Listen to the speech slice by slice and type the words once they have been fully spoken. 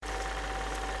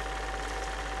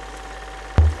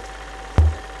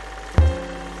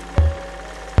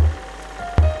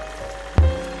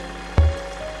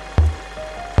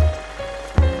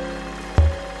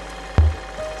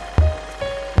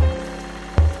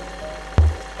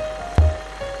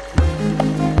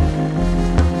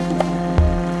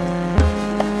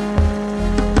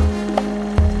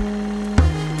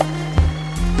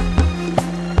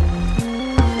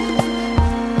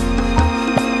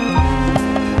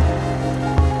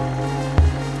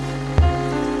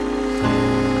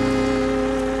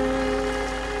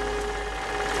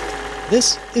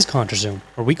This is ContraZoom,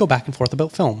 where we go back and forth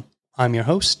about film. I'm your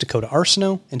host, Dakota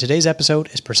Arsenault, and today's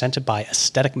episode is presented by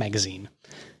Aesthetic Magazine.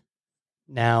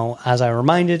 Now, as I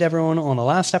reminded everyone on the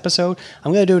last episode,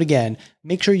 I'm going to do it again.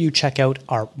 Make sure you check out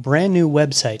our brand new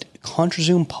website,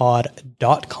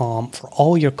 ContraZoomPod.com, for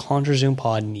all your ContraZoom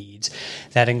Pod needs.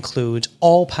 That includes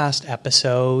all past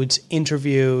episodes,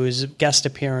 interviews, guest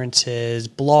appearances,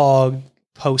 blog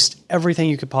posts, everything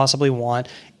you could possibly want.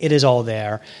 It is all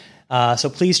there. So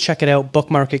please check it out,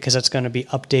 bookmark it, because it's going to be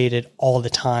updated all the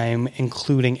time,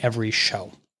 including every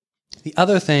show. The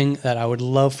other thing that I would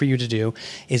love for you to do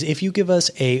is if you give us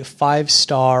a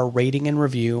 5-star rating and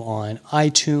review on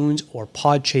iTunes or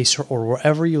Podchaser or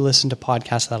wherever you listen to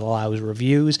podcasts that allows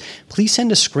reviews, please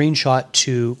send a screenshot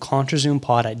to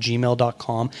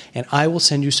ContraZoomPod@gmail.com and I will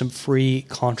send you some free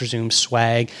ContraZoom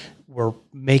swag. We're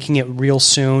making it real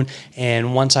soon,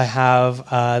 and once I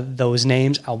have those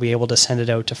names, I'll be able to send it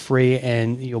out to free,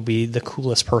 and you'll be the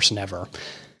coolest person ever.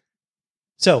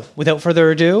 So, without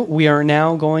further ado, we are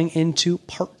now going into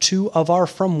part 2 of our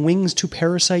From Wings to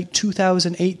Parasite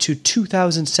 2008 to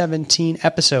 2017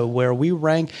 episode, where we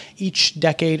rank each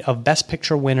decade of Best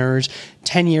Picture winners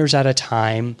 10 years at a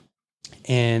time,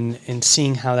 and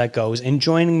seeing how that goes. And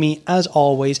joining me, as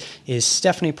always, is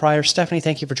Stephanie Pryor. Stephanie,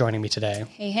 thank you for joining me today.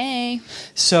 Hey.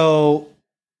 So,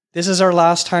 this is our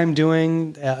last time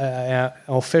doing an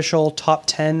official top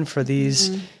 10 for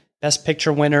these Best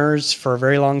Picture winners for a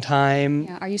very long time.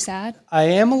 Yeah, are you sad? I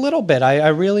am a little bit. I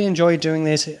really enjoy doing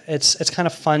this. It's kind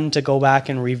of fun to go back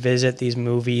and revisit these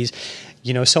movies.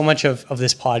 You know, so much of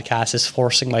this podcast is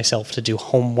forcing myself to do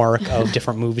homework of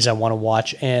different movies I want to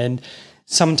watch. And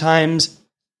sometimes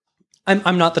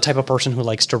I'm not the type of person who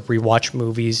likes to rewatch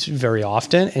movies very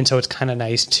often. And so it's kind of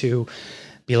nice to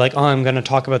be like, oh, I'm going to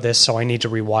talk about this, so I need to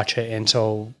rewatch it. And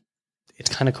so it's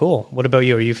kind of cool. What about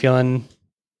you? Are you feeling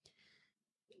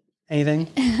anything?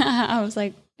 I was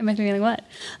like, am I feeling what?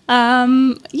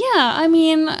 Yeah, I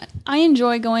mean, I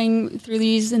enjoy going through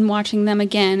these and watching them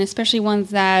again, especially ones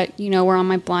that, you know, were on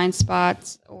my blind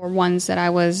spots or ones that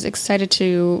I was excited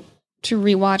to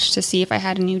rewatch to see if I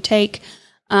had a new take.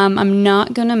 I'm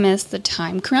not going to miss the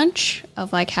time crunch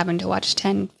of like having to watch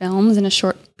 10 films in a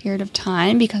short period of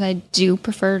time because I do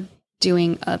prefer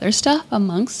doing other stuff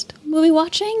amongst movie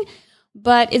watching.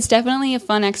 But it's definitely a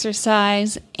fun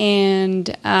exercise and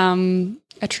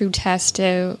a true test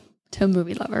to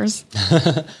movie lovers.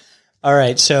 All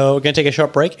right, so we're going to take a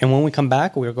short break, and when we come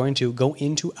back, we're going to go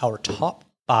into our top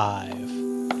 5.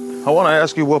 I want to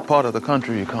ask you what part of the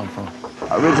country you come from.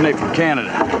 I originate from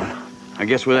Canada. I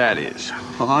guess where that is.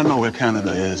 Oh, I know where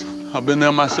Canada is. I've been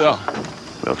there myself.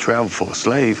 Well, travel for a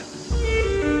slave.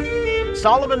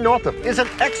 Solomon Northup is an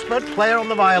expert player on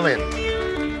the violin.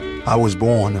 I was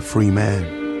born a free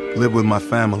man, lived with my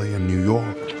family in New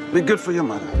York. Be good for your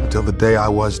mother. Until the day I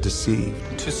was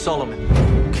deceived. To Solomon.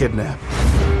 Kidnapped.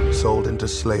 Sold into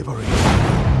slavery.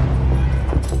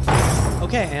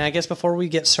 Okay, and I guess before we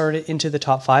get started into the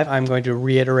top 5, I'm going to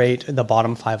reiterate the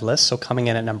bottom 5 lists. So coming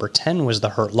in at number 10 was The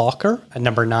Hurt Locker. At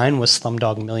number 9 was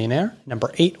Slumdog Millionaire.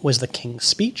 Number 8 was The King's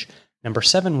Speech. Number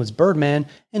 7 was Birdman.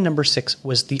 And number 6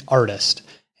 was The Artist.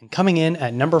 And coming in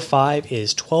at number 5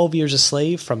 is 12 Years a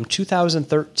Slave from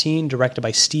 2013, directed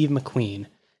by Steve McQueen.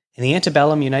 In the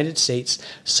antebellum United States,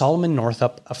 Solomon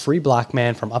Northup, a free black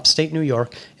man from upstate New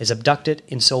York, is abducted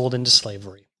and sold into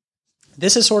slavery.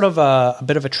 This is sort of a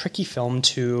bit of a tricky film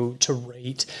to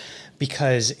rate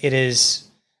because it is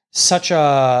such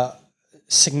a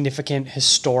significant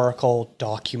historical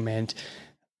document.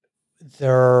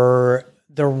 There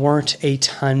weren't a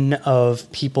ton of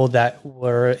people that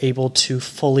were able to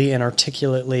fully and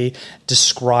articulately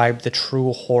describe the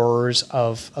true horrors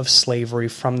of slavery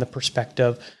from the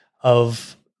perspective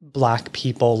of black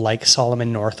people like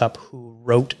Solomon Northup, who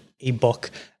wrote a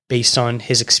book based on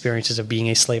his experiences of being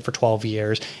a slave for 12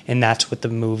 years, and that's what the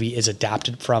movie is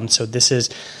adapted from. So this is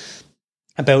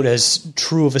about as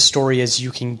true of a story as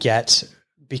you can get,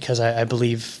 because I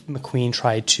believe McQueen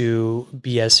tried to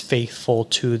be as faithful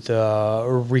to the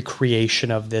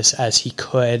recreation of this as he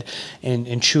could, and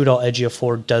Chiwetel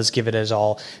Ejiofor does give it his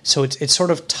all. So it's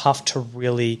sort of tough to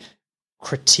really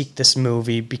critique this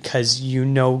movie because you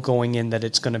know going in that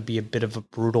it's going to be a bit of a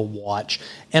brutal watch.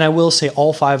 And I will say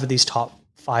all 5 of these top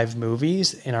 5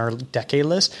 movies in our decade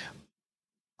list,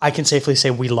 I can safely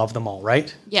say we love them all,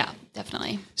 right? Yeah,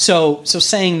 definitely. So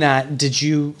saying that, did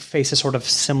you face a sort of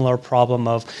similar problem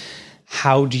of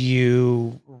how do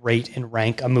you rate and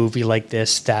rank a movie like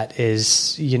this that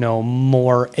is, you know,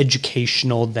 more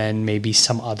educational than maybe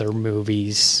some other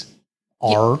movies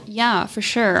are? Yeah, for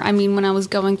sure. I mean, when I was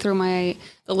going through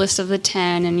the list of the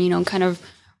 10 and, you know, kind of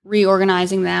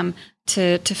reorganizing them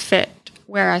to fit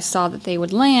where I saw that they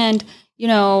would land, you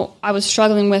know, I was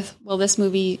struggling with, well, this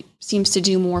movie seems to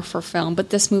do more for film, but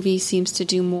this movie seems to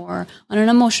do more on an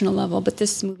emotional level, but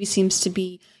this movie seems to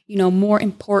be, you know, more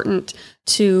important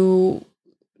to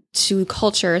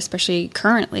culture, especially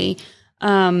currently.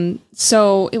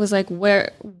 So it was like,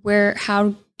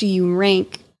 how do you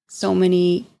rank so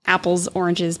many apples,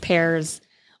 oranges, pears,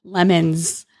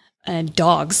 lemons, and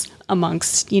dogs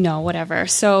amongst, you know, whatever.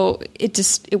 So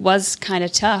it was kind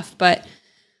of tough. But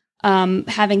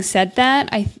having said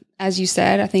that, as you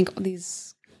said, I think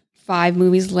these 5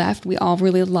 movies left, we all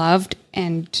really loved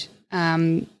and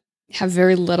have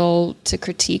very little to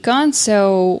critique on.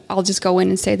 So I'll just go in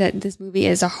and say that this movie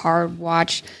is a hard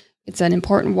watch. It's an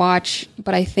important watch,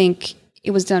 but I think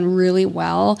it was done really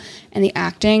well. And the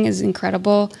acting is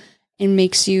incredible and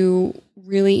makes you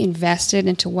really invested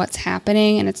into what's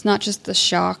happening. And it's not just the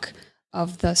shock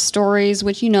of the stories,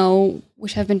 which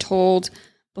have been told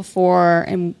before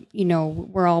and, you know,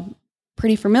 we're all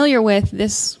pretty familiar with.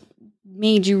 This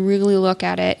made you really look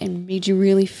at it and made you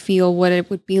really feel what it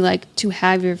would be like to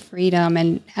have your freedom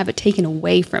and have it taken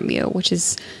away from you, which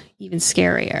is even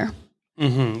scarier.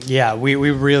 Mm-hmm. Yeah, we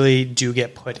really do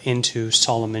get put into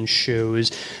Solomon's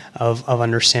shoes of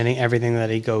understanding everything that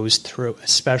he goes through,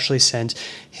 especially since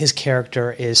his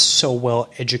character is so well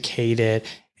educated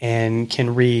and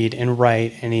can read and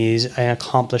write, and he's an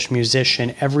accomplished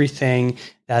musician, everything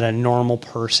that a normal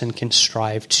person can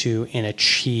strive to and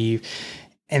achieve.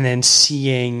 And then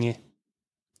seeing,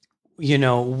 you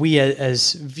know, we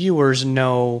as viewers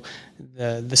know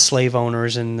the slave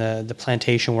owners and the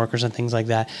plantation workers and things like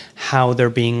that, how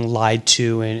they're being lied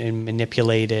to and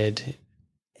manipulated.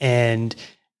 And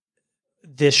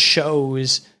this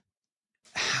shows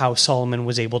how Solomon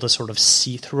was able to sort of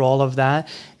see through all of that,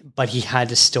 but he had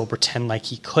to still pretend like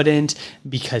he couldn't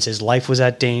because his life was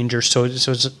at danger. So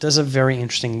there's a very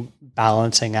interesting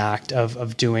balancing act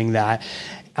of doing that.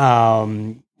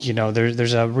 You know,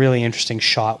 there's a really interesting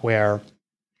shot where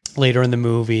later in the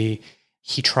movie,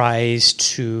 he tries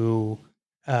to,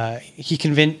 he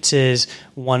convinces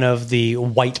one of the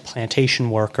white plantation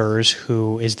workers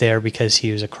who is there because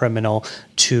he was a criminal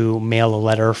to mail a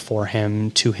letter for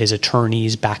him to his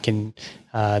attorneys back in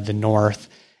the North.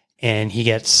 And he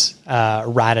gets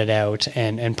ratted out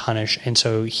and punished. And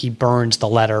so he burns the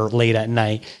letter late at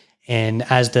night. And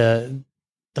as the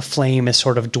flame is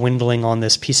sort of dwindling on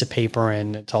this piece of paper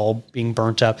and it's all being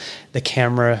burnt up, the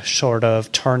camera sort of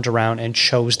turns around and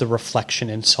shows the reflection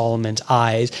in Solomon's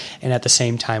eyes. And at the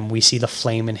same time, we see the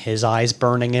flame in his eyes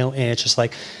burning out. And it's just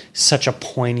like such a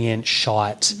poignant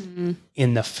shot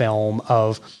in the film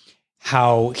of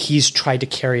how he's tried to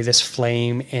carry this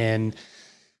flame and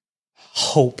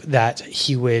hope that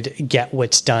he would get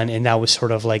what's done. And that was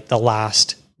sort of like the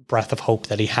last breath of hope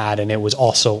that he had, and it was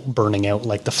also burning out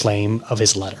like the flame of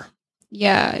his letter.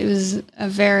 Yeah, it was a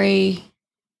very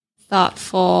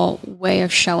thoughtful way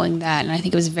of showing that, and I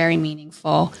think it was very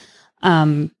meaningful.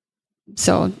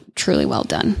 So truly well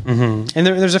done. Mm-hmm. And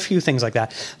there's a few things like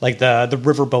that, like the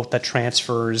riverboat that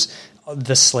transfers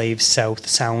the slaves south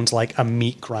sounds like a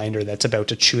meat grinder that's about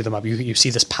to chew them up. You see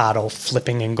this paddle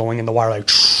flipping and going in the water like,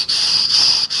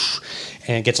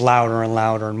 and it gets louder and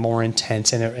louder and more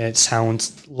intense, and it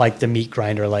sounds like the meat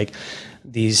grinder, like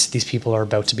these people are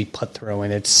about to be put through.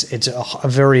 And it's a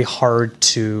very hard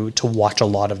to watch a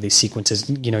lot of these sequences.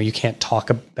 You know, you can't talk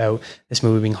about this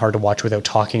movie being hard to watch without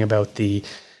talking about the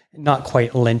not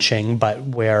quite lynching, but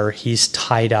where he's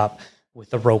tied up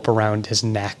with the rope around his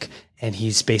neck and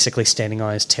he's basically standing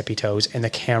on his tippy toes, and the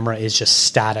camera is just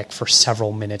static for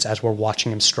several minutes as we're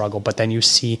watching him struggle. But then you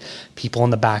see people in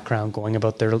the background going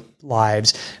about their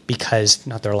lives because,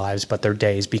 not their lives, but their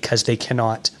days, because they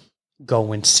cannot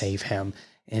go and save him.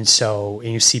 And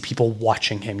you see people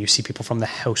watching him. You see people from the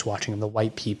house watching him, the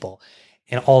white people.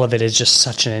 And all of it is just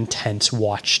such an intense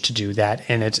watch to do that.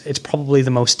 And it's probably the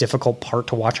most difficult part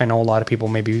to watch. I know a lot of people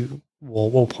maybe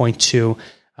will point to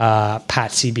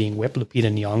Patsy being whipped,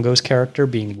 Lupita Nyong'o's character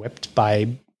being whipped by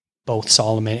both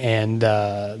Solomon and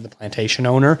the plantation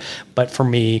owner. But for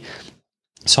me,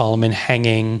 Solomon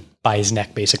hanging by his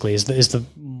neck basically is the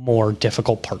more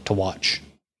difficult part to watch.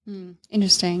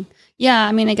 Interesting. Yeah,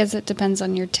 I mean, I guess it depends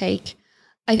on your take.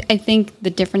 I think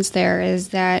the difference there is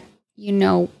that, you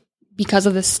know, because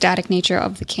of the static nature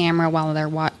of the camera while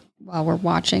we're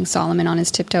watching Solomon on his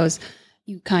tiptoes,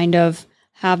 you kind of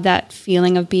have that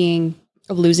feeling of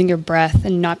losing your breath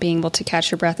and not being able to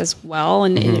catch your breath as well.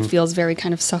 And it feels very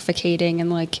kind of suffocating, and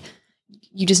like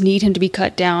you just need him to be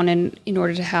cut down in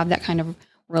order to have that kind of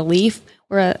relief.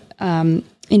 Where in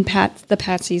the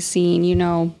Patsy scene, you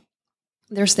know,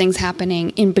 there's things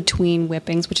happening in between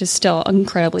whippings, which is still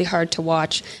incredibly hard to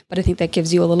watch. But I think that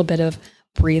gives you a little bit of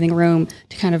breathing room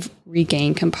to kind of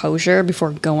regain composure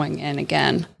before going in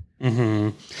again.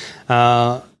 It's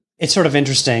sort of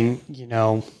interesting,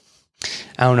 I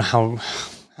don't know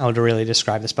how to really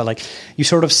describe this, but like you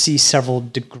sort of see several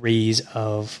degrees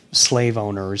of slave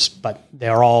owners, but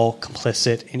they're all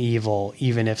complicit and evil,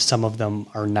 even if some of them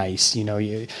are nice.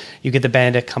 You get the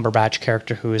Benedict Cumberbatch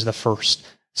character, who is the first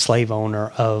slave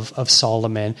owner of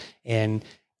Solomon, and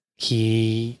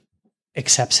he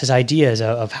accepts his ideas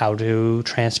of how to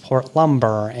transport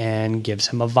lumber and gives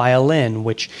him a violin,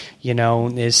 which,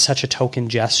 is such a token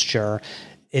gesture.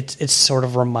 It sort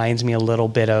of reminds me a little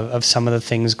bit of some of the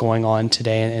things going on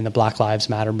today in the Black Lives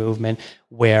Matter movement,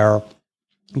 where,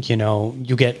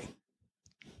 you get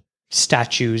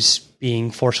statues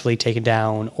being forcefully taken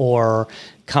down, or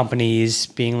companies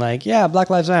being like, yeah, Black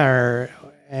Lives Matter.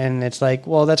 And it's like,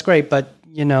 well, that's great, but,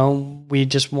 we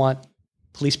just want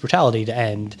police brutality to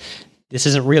end. This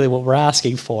isn't really what we're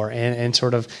asking for. And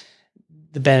sort of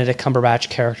the Benedict Cumberbatch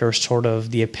character is sort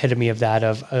of the epitome of that,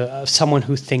 of someone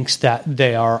who thinks that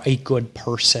they are a good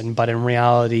person, but in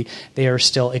reality, they are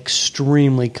still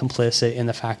extremely complicit in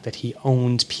the fact that he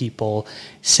owns people,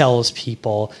 sells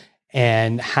people,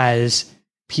 and has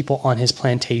people on his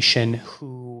plantation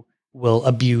who will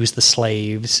abuse the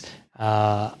slaves,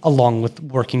 along with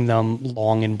working them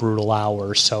long and brutal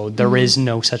hours. So there is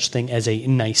no such thing as a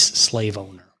nice slave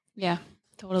owner. Yeah,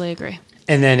 totally agree.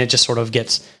 And then it just sort of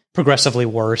gets progressively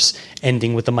worse,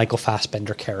 ending with the Michael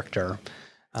Fassbender character.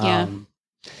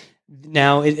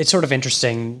 Now, it's sort of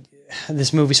interesting.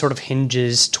 This movie sort of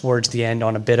hinges towards the end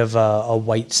on a bit of a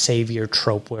white savior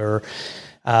trope, where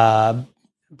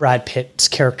Brad Pitt's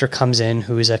character comes in,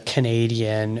 who is a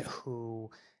Canadian who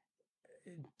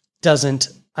does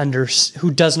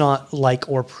not like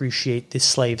or appreciate the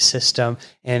slave system,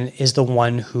 and is the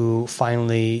one who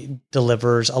finally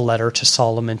delivers a letter to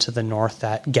Solomon to the north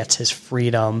that gets his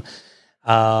freedom.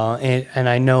 And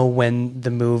I know when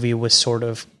the movie was sort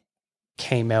of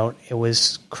came out, it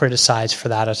was criticized for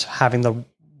that, as having the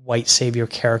white savior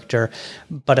character.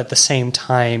 But at the same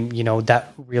time,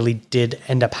 that really did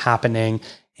end up happening.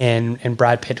 And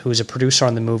Brad Pitt, who is a producer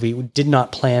on the movie, did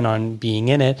not plan on being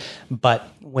in it. But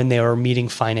when they were meeting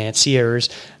financiers,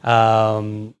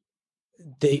 people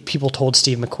told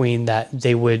Steve McQueen that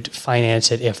they would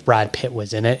finance it if Brad Pitt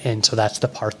was in it. And so that's the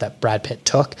part that Brad Pitt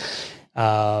took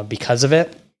because of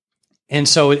it. And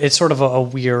so it's sort of a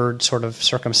weird sort of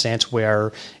circumstance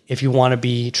where if you want to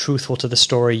be truthful to the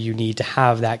story, you need to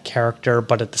have that character,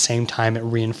 but at the same time, it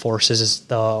reinforces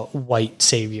the white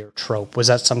savior trope. Was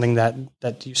that something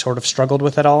that you sort of struggled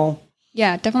with at all?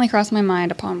 Yeah, it definitely crossed my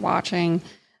mind upon watching.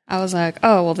 I was like,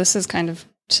 oh, well, this is kind of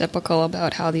typical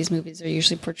about how these movies are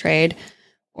usually portrayed,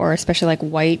 or especially like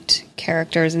white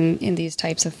characters in these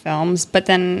types of films. But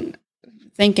then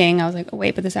thinking, I was like, oh,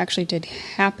 wait, but this actually did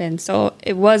happen. So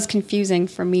it was confusing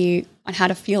for me on how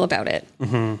to feel about it.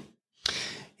 Mm-hmm.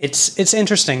 It's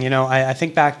interesting. I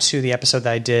think back to the episode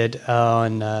that I did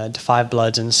on To Five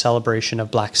Bloods in celebration of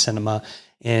Black cinema,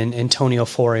 and Antonio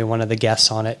Fori, one of the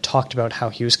guests on it, talked about how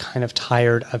he was kind of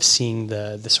tired of seeing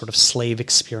the sort of slave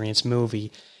experience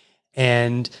movie.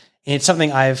 And it's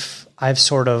something I've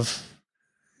sort of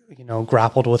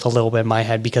grappled with a little bit in my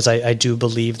head, because I do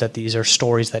believe that these are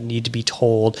stories that need to be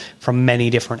told from many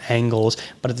different angles,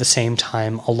 but at the same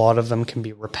time, a lot of them can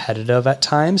be repetitive at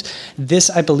times. This,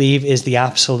 I believe, is the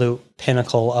absolute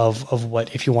pinnacle of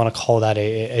what, if you want to call that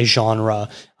a genre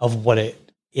of what it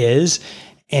is.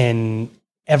 And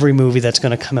every movie that's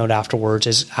going to come out afterwards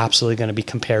is absolutely going to be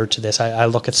compared to this. I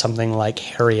look at something like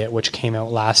Harriet, which came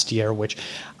out last year, which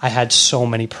I had so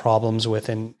many problems with,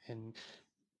 and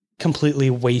completely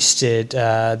wasted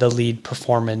the lead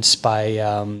performance by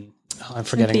I'm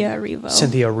forgetting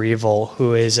Cynthia Erivo,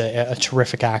 who is a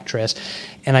terrific actress,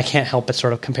 and I can't help but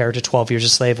sort of compare it to 12 Years a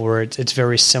Slave, where it's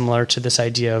very similar to this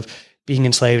idea of being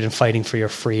enslaved and fighting for your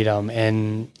freedom,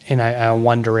 and I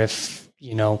wonder if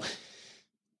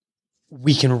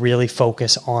we can really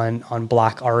focus on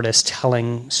Black artists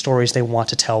telling stories they want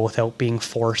to tell without being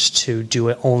forced to do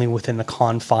it only within the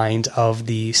confines of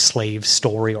the slave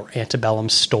story or antebellum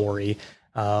story.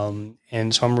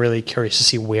 And so I'm really curious to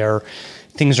see where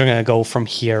things are going to go from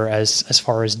here as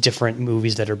far as different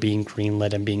movies that are being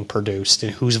greenlit and being produced,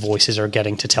 and whose voices are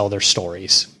getting to tell their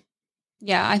stories.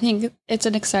 Yeah, I think it's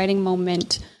an exciting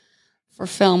moment for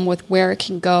film with where it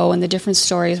can go and the different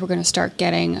stories we're going to start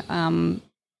getting.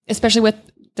 Especially with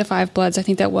The Five Bloods, I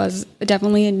think that was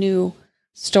definitely a new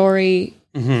story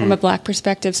from a Black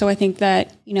perspective. So I think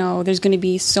that, there's going to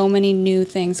be so many new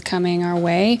things coming our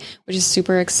way, which is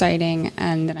super exciting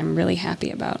and that I'm really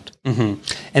happy about. And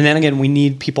then again, we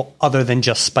need people other than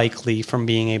just Spike Lee from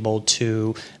being able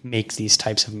to make these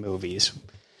types of movies.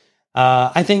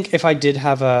 I think if I did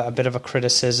have a bit of a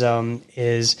criticism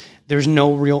is there's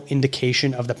no real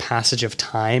indication of the passage of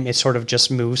time. It sort of just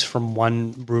moves from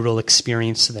one brutal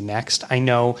experience to the next. I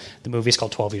know the movie is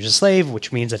called 12 Years a Slave,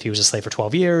 which means that he was a slave for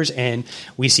 12 years. And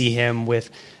we see him with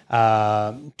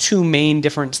two main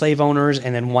different slave owners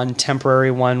and then one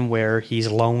temporary one where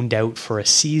he's loaned out for a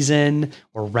season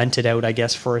or rented out, I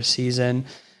guess, for a season.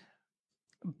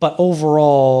 But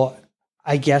overall,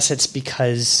 I guess it's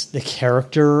because the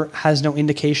character has no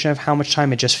indication of how much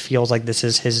time. It just feels like this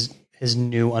is his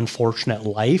new unfortunate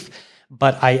life.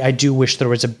 But I do wish there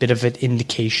was a bit of an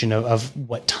indication of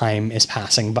what time is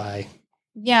passing by.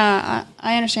 Yeah,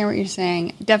 I understand what you're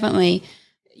saying. Definitely,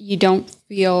 you don't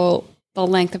feel the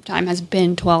length of time has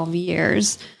been 12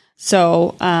 years.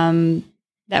 So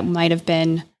that might have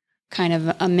been kind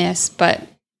of a miss, but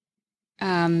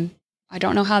I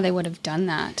don't know how they would have done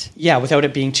that. Yeah, without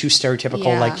it being too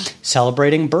stereotypical, like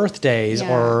celebrating birthdays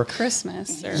or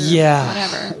Christmas or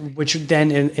whatever. Which then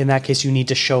in that case, you need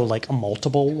to show like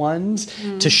multiple ones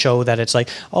to show that it's like,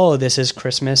 oh, this is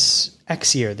Christmas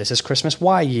X year, this is Christmas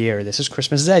Y year, this is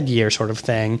Christmas Z year sort of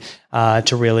thing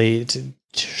to really to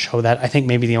show that. I think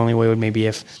maybe the only way would maybe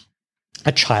if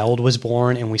a child was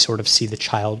born and we sort of see the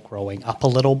child growing up a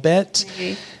little bit.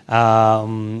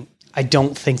 I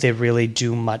don't think they really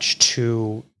do much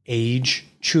to age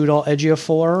Chiwetel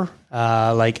Ejiofor.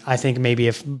 I think maybe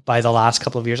if by the last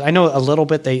couple of years, I know a little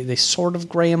bit, they sort of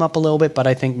gray him up a little bit, but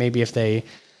I think maybe if they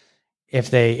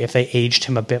aged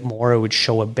him a bit more, it would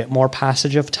show a bit more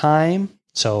passage of time.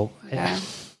 So I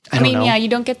don't know. You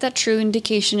don't get that true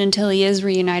indication until he is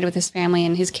reunited with his family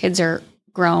and his kids are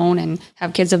grown and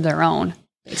have kids of their own,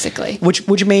 basically.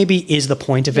 Which maybe is the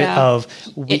point of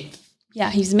it.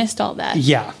 He's missed all that.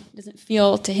 Yeah. It doesn't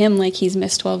feel to him like he's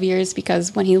missed 12 years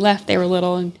because when he left, they were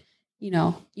little and,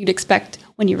 you'd expect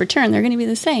when you return, they're going to be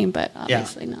the same, but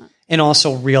obviously not. And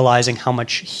also realizing how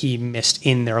much he missed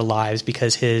in their lives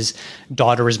because his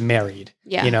daughter is married.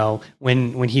 Yeah.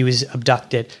 When he was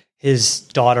abducted, his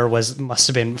daughter must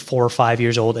have been 4 or 5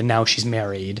 years old and now she's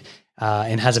married.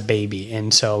 And has a baby,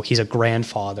 and so he's a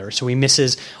grandfather. So he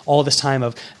misses all this time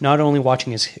of not only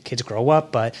watching his kids grow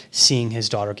up, but seeing his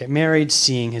daughter get married,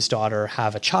 seeing his daughter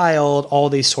have a child, all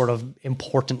these sort of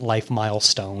important life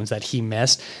milestones that he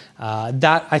missed.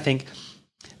 That, I think,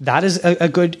 that is a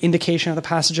good indication of the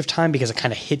passage of time because it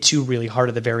kind of hits you really hard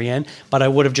at the very end. But I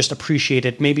would have just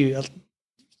appreciated maybe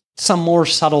some more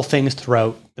subtle things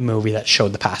throughout the movie that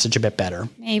showed the passage a bit better.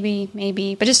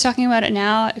 Maybe. But just talking about it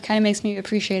now, it kind of makes me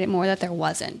appreciate it more that there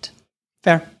wasn't.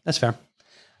 Fair. That's fair.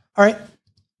 All right.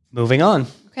 Moving on.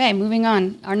 Okay, moving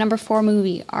on. Our number 4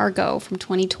 movie, Argo, from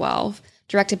 2012,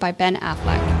 directed by Ben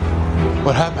Affleck.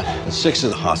 What happened? 6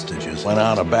 of the hostages went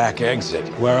out a back exit.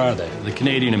 Where are they? The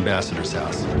Canadian ambassador's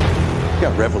house.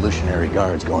 Got Revolutionary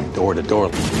Guards going door to door.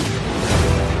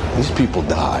 These people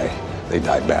die. They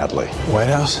die badly. White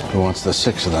House? He wants the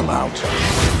 6 of them out.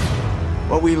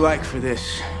 What we like for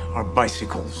this are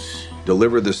bicycles.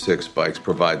 Deliver the 6 bikes,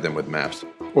 provide them with maps.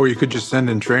 Or you could just send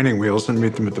in training wheels and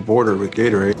meet them at the border with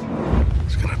Gatorade.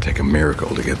 It's gonna take a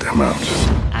miracle to get them out.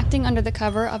 Acting under the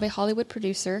cover of a Hollywood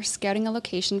producer scouting a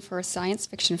location for a science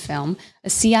fiction film, a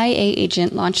CIA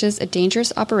agent launches a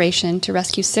dangerous operation to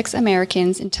rescue 6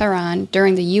 Americans in Tehran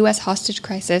during the U.S. hostage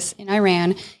crisis in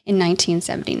Iran in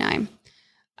 1979.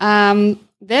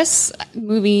 This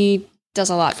movie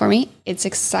does a lot for me. It's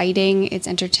exciting. It's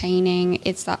entertaining.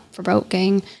 It's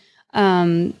thought-provoking.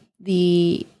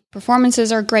 The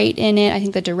performances are great in it. I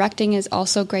think the directing is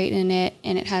also great in it.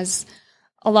 And it has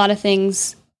a lot of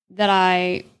things that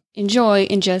I enjoy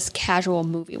in just casual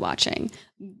movie watching.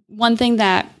 One thing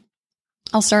that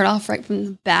I'll start off right from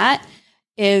the bat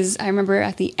is I remember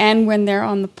at the end when they're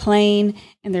on the plane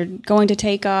and they're going to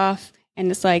take off. And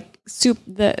it's like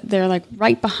they're like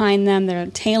right behind them. They're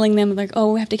tailing them. Like,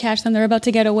 oh, we have to catch them. They're about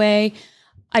to get away.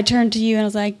 I turned to you and I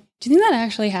was like, do you think that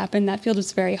actually happened? That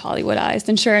feels very Hollywoodized.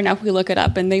 And sure enough, we look it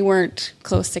up and they weren't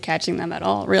close to catching them at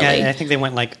all, really. Yeah, I think they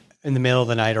went like in the middle of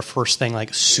the night or first thing,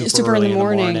 like super early in the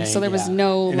morning. So there was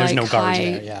no like no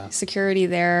high security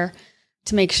there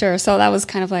to make sure. So that was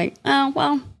kind of like, oh,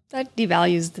 well, that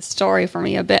devalues the story for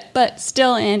me a bit. But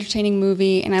still an entertaining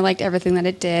movie. And I liked everything that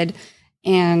it did.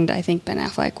 And I think Ben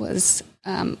Affleck was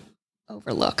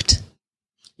overlooked.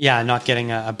 Yeah, not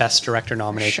getting a Best Director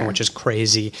nomination, which is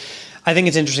crazy. I think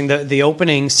it's interesting. The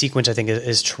opening sequence, I think,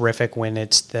 is terrific when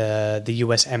it's the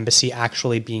U.S. Embassy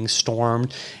actually being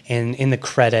stormed. And in the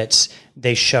credits,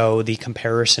 they show the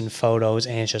comparison photos,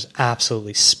 and it's just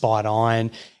absolutely spot on.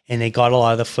 And they got a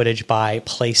lot of the footage by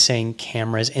placing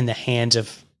cameras in the hands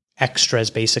of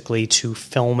extras, basically, to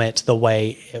film it the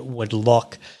way it would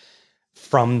look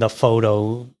from the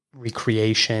photo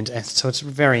recreations. And so it's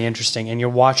very interesting. And you're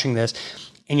watching this,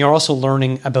 and you're also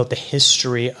learning about the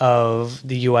history of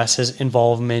the U.S.'s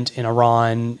involvement in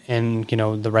Iran and,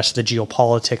 the rest of the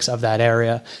geopolitics of that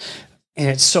area. And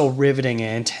it's so riveting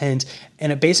and intense.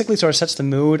 And it basically sort of sets the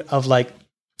mood of like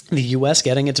the U.S.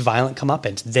 getting its violent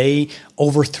comeuppance. They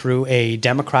overthrew a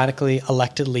democratically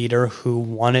elected leader who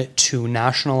wanted to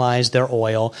nationalize their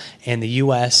oil, and the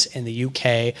U.S. and the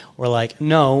U.K. were like,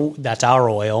 no, that's our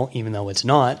oil, even though it's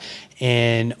not,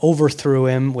 and overthrew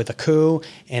him with a coup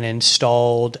and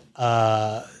installed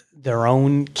their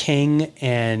own king,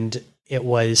 and it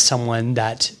was someone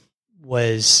that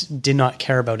did not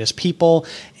care about his people,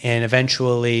 and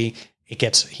eventually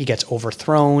he gets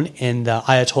overthrown, and the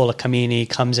Ayatollah Khamenei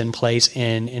comes in place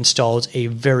and installs a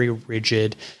very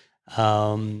rigid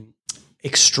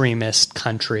extremist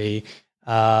country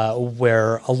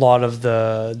where a lot of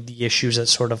the issues that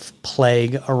sort of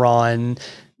plague Iran,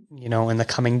 in the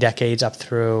coming decades up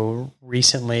through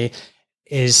recently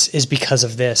is because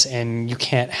of this. And you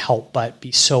can't help but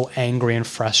be so angry and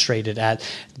frustrated at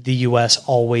the U.S.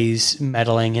 always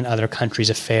meddling in other countries'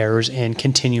 affairs and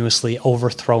continuously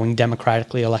overthrowing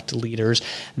democratically elected leaders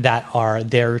that are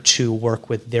there to work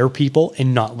with their people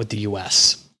and not with the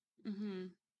U.S. Mm-hmm.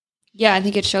 Yeah, I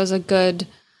think it shows a good,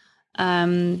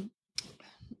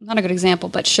 not a good example,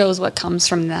 but shows what comes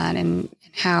from that and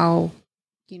how,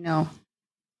 I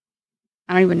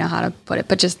don't even know how to put it,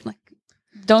 but just like,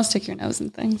 don't stick your nose in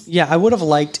things. Yeah, I would have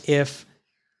liked if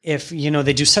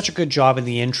they do such a good job in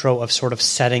the intro of sort of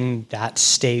setting that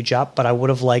stage up, but I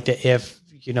would have liked it if,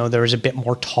 there was a bit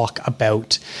more talk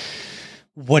about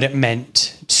what it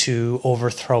meant to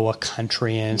overthrow a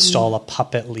country and install a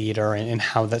puppet leader and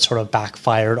how that sort of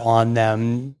backfired on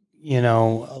them,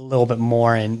 a little bit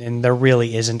more. And there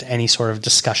really isn't any sort of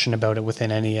discussion about it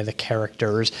within any of the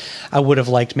characters. I would have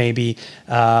liked maybe,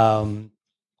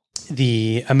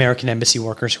 the American embassy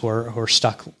workers who are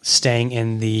staying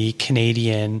in the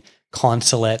Canadian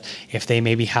consulate, if they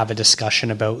maybe have a discussion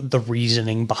about the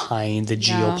reasoning behind the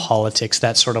geopolitics,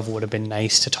 that sort of would have been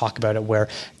nice to talk about it, where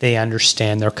they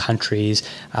understand their country's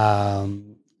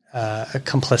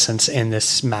complicence in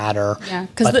this matter. Yeah,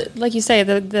 because like you say,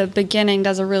 the beginning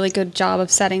does a really good job of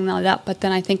setting that up, but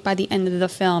then I think by the end of the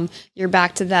film, you're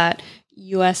back to that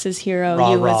U.S. is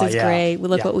hero, U.S. is great,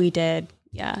 look what we did.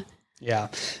 Yeah. Yeah.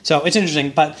 So it's interesting,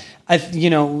 but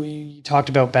we talked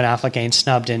about Ben Affleck getting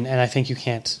snubbed, and I think you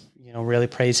can't, really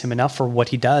praise him enough for what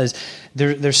he does.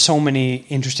 There's so many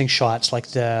interesting shots, like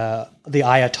the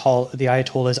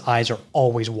Ayatollah's eyes are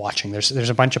always watching. There's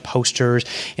a bunch of posters,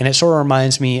 and it sort of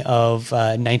reminds me of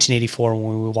 1984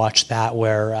 when we watched that,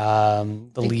 where the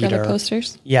Big leader Brother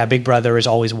posters. Yeah, Big Brother is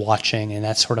always watching, and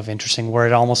that's sort of interesting, where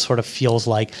it almost sort of feels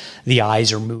like the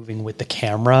eyes are moving with the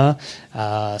camera.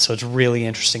 So it's really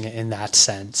interesting in that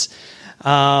sense.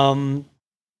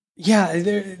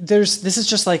 This is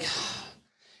just like.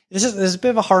 This is a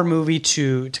bit of a hard movie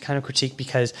to kind of critique,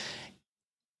 because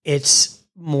it's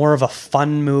more of a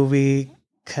fun movie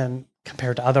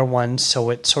compared to other ones.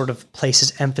 So it sort of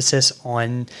places emphasis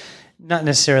on not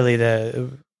necessarily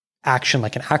the action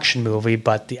like an action movie,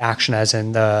 but the action as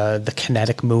in the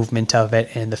kinetic movement of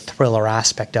it and the thriller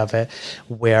aspect of it,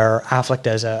 where Affleck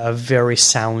does a very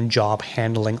sound job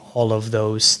handling all of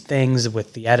those things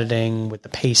with the editing, with the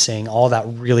pacing. All that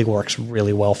really works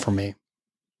really well for me.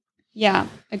 Yeah,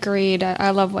 agreed.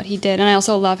 I love what he did. And I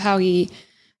also love how he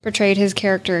portrayed his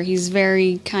character. He's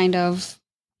very kind of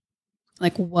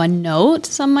like one note,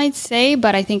 some might say,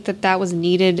 but I think that was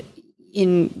needed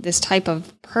in this type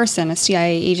of person, a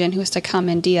CIA agent who has to come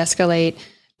and de-escalate,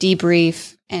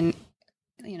 debrief, and,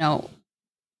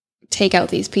 take out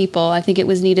these people. I think it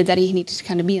was needed that he needed to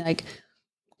kind of be like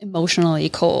emotionally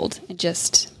cold and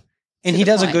just... And he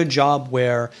does a good job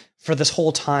where... For this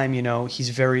whole time,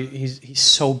 he's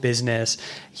so business.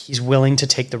 He's willing to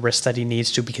take the risks that he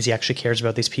needs to because he actually cares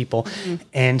about these people. Mm-hmm.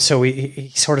 And so he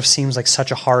sort of seems like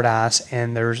such a hard ass.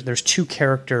 And there's two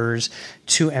characters,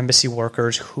 two embassy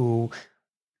workers who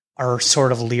are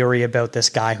sort of leery about this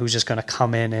guy who's just going to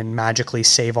come in and magically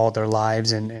save all their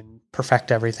lives and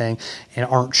perfect everything, and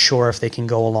aren't sure if they can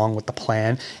go along with the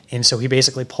plan. And so he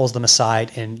basically pulls them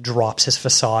aside and drops his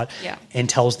facade and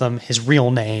tells them his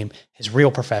real name, his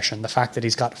real profession, the fact that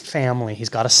he's got family, he's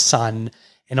got a son,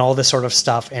 and all this sort of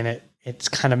stuff. And it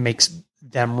kind of makes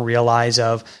them realize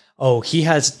of, oh, he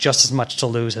has just as much to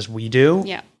lose as we do.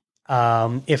 Yeah.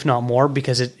 If not more,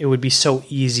 because it would be so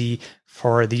easy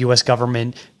for the U.S.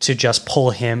 government to just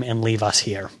pull him and leave us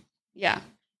here. Yeah,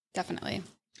 definitely.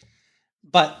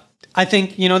 But I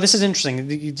think, this is interesting.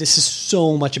 This is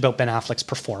so much about Ben Affleck's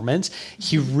performance.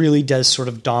 He really does sort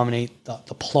of dominate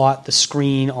the plot, the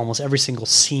screen. Almost every single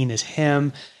scene is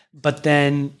him. But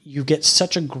then you get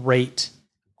such a great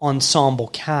ensemble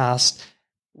cast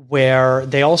where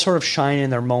they all sort of shine in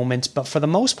their moments. But for the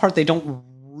most part, they don't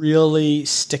really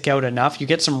stick out enough. You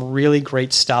get some really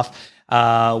great stuff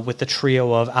with the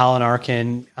trio of Alan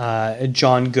Arkin,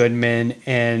 John Goodman,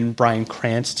 and Bryan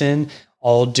Cranston,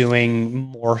 all doing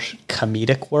more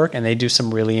comedic work, and they do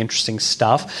some really interesting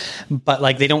stuff. But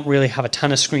like, they don't really have a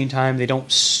ton of screen time. They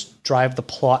don't drive the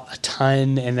plot a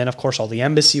ton. And then, of course, all the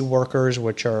embassy workers,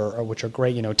 which are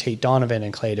great. Tate Donovan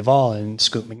and Clea Duvall and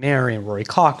Scoot McNairy and Rory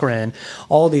Cochrane.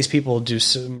 All these people do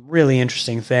some really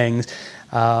interesting things.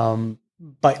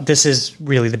 But this is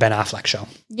really the Ben Affleck show.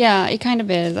 Yeah, it kind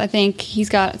of is. I think he's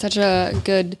got such a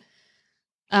good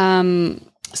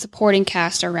supporting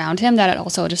cast around him that it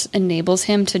also just enables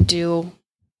him to do,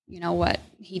 what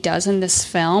he does in this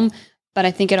film. But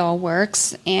I think it all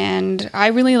works. And I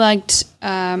really liked,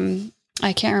 I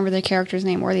can't remember the character's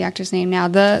name or the actor's name now,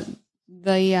 the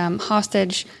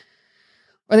hostage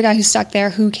or the guy who's stuck there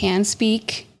who can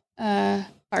speak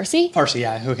Farsi? Farsi,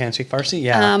 yeah. Who can speak Farsi?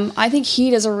 Yeah. I think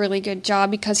he does a really good job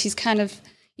because he's kind of,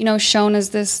 shown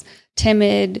as this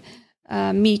timid,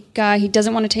 meek guy. He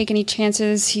doesn't want to take any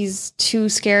chances. He's too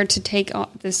scared to take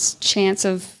this chance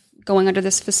of going under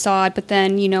this facade. But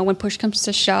then, when push comes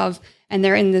to shove and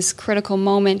they're in this critical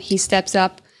moment, he steps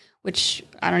up, which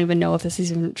I don't even know if this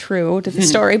is even true to the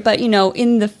story. But,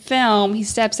 in the film, he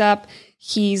steps up.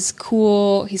 He's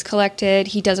cool. He's collected.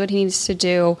 He does what he needs to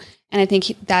do. And I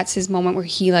think that's his moment where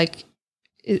he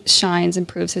shines and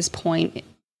proves his point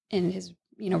and his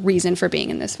reason for being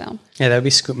in this film. Yeah, that would be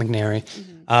Scoot McNairy.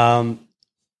 Mm-hmm.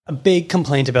 A big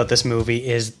complaint about this movie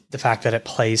is the fact that it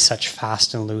plays such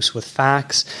fast and loose with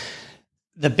facts.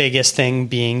 The biggest thing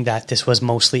being that this was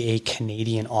mostly a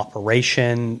Canadian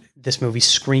operation. This movie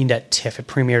screened at TIFF. It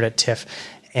premiered at TIFF,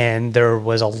 and there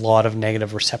was a lot of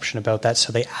negative reception about that.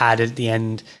 So they added the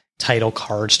end title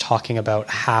cards talking about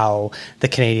how the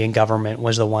Canadian government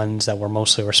was the ones that were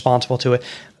mostly responsible to it.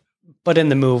 But in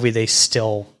the movie, they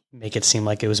still make it seem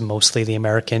like it was mostly the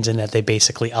Americans and that they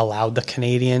basically allowed the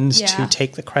Canadians to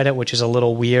take the credit, which is a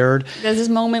little weird. There's this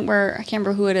moment where I can't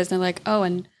remember who it is. And they're like, oh,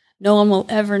 and no one will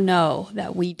ever know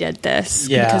that we did this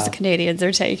because the Canadians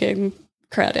are taking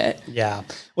credit. Yeah.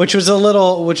 Which was a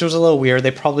little weird.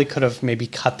 They probably could have maybe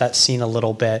cut that scene a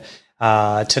little bit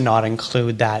to not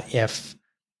include that if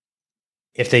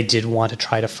they did want to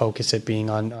try to focus it being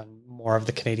on more of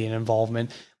the Canadian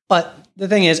involvement. But the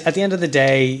thing is, at the end of the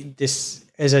day, this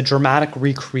is a dramatic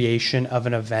recreation of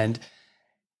an event.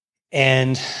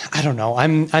 And I don't know,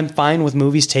 I'm fine with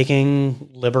movies taking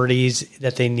liberties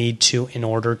that they need to in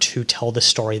order to tell the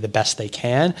story the best they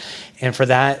can. And for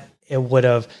that, it would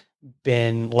have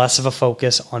been less of a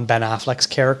focus on Ben Affleck's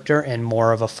character and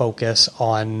more of a focus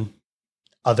on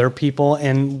other people.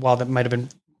 And while that might have been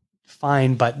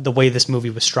fine, but the way this movie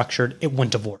was structured, it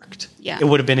wouldn't have worked. Yeah. It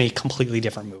would have been a completely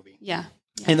different movie. Yeah.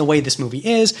 And the way this movie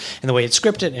is, and the way it's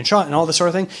scripted and shot and all this sort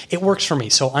of thing, it works for me.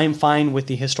 So I'm fine with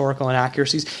the historical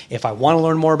inaccuracies. If I want to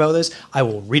learn more about this, I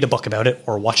will read a book about it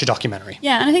or watch a documentary.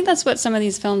 Yeah, and I think that's what some of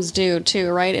these films do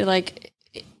too, right?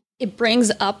 It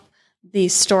brings up the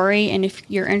story, and if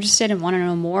you're interested and want to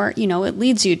know more, it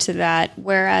leads you to that.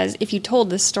 Whereas if you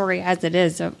told this story as it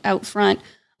is out front,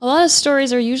 a lot of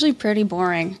stories are usually pretty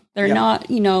boring. They're not,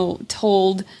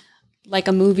 told like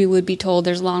a movie would be told.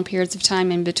 There's long periods of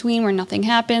time in between where nothing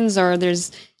happens, or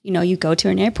there's, you go to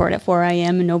an airport at 4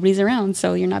 a.m. and nobody's around,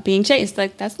 so you're not being chased.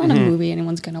 Like, that's not a movie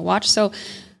anyone's going to watch. So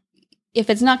if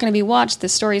it's not going to be watched, the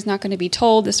story is not going to be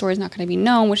told, the story is not going to be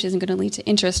known, which isn't going to lead to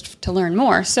interest to learn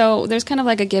more. So there's kind of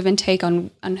like a give and take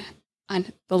on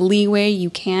the leeway you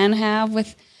can have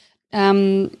with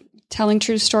telling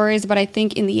true stories. But I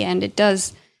think in the end, it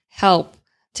does help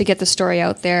to get the story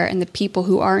out there, and the people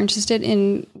who are interested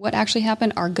in what actually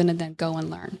happened are going to then go and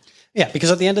learn. Yeah, because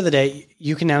at the end of the day,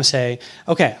 you can now say,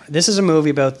 okay, this is a movie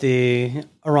about the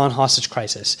Iran hostage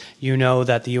crisis. You know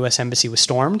that the U.S. Embassy was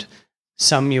stormed.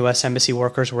 Some U.S. Embassy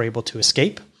workers were able to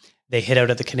escape. They hid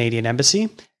out at the Canadian Embassy.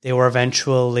 They were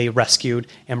eventually rescued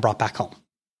and brought back home.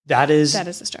 That is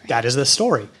the story. That is the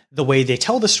story. The way they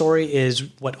tell the story is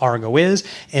what Argo is.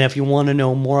 And if you want to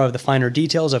know more of the finer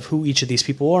details of who each of these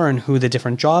people are and who the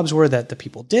different jobs were that the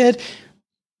people did,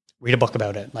 read a book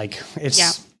about it. Like,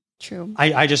 it's True.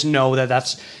 I just know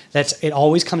that's it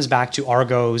always comes back to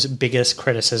Argo's biggest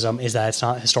criticism is that it's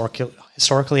not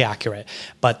historically accurate.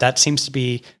 But that seems to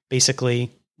be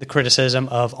basically the criticism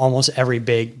of almost every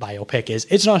big biopic is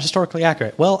it's not historically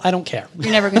accurate. Well, I don't care.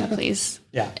 You're never going to please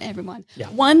everyone. Yeah.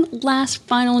 One last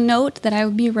final note that I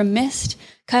would be remiss.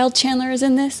 Kyle Chandler is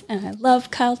in this, and I love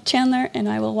Kyle Chandler, and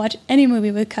I will watch any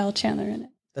movie with Kyle Chandler in it.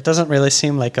 That doesn't really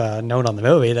seem like a note on the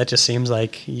movie. That just seems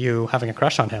like you having a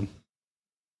crush on him.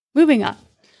 Moving on.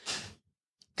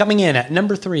 Coming in at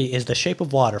number 3 is The Shape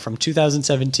of Water from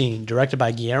 2017, directed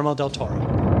by Guillermo del Toro.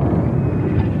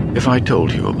 If I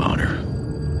told you about her,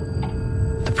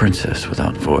 the princess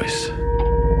without voice,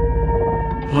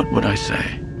 what would I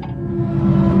say?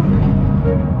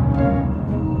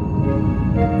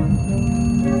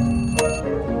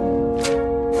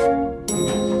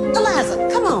 Eliza,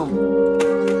 come on.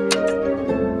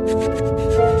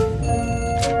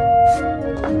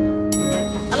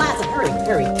 Eliza,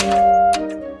 hurry.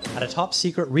 At a top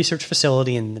secret research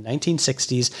facility in the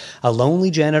 1960s, a lonely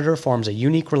janitor forms a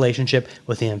unique relationship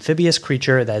with the amphibious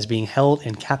creature that is being held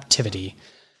in captivity.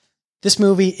 This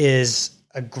movie is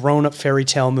a grown-up fairy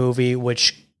tale movie,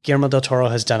 which Guillermo del Toro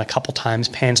has done a couple times,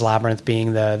 Pan's Labyrinth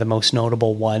being the most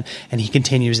notable one, and he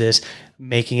continues this,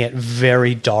 making it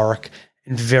very dark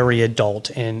and very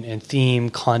adult in theme,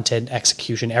 content,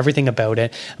 execution, everything about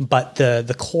it. But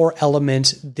the core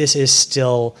element, this is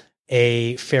still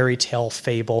a fairy tale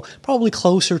fable, probably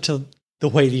closer to the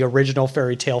way the original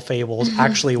fairy tale fables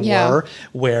actually were,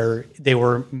 where they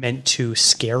were meant to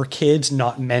scare kids,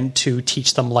 not meant to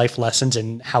teach them life lessons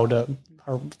and how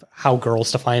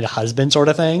girls to find a husband sort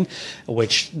of thing,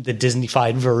 which the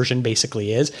Disney-fied version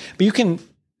basically is. But you can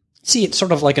see it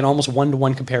sort of like an almost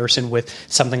one-to-one comparison with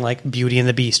something like Beauty and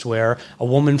the Beast, where a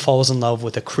woman falls in love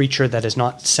with a creature that is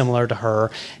not similar to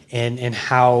her, and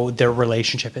how their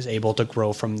relationship is able to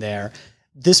grow from there.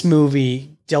 This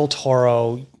movie, Del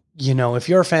Toro, you know, if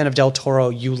you're a fan of Del Toro,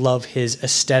 you love his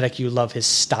aesthetic, you love his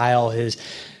style, his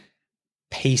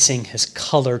pacing, his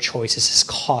color choices, his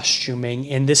costuming,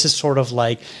 and this is sort of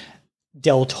like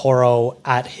Del Toro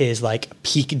at his like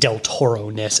peak Del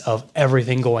Toro-ness of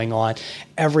everything going on.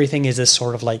 Everything is this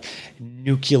sort of like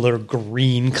nuclear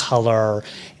green color,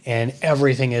 and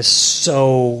everything is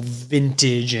so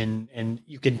vintage, and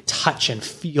you can touch and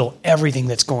feel everything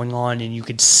that's going on, and you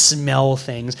can smell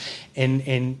things,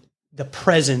 and the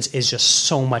presence is just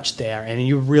so much there, and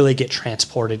you really get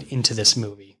transported into this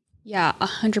movie. Yeah,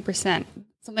 100%.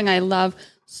 Something I love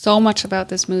so much about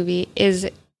this movie is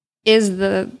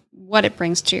what it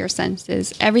brings to your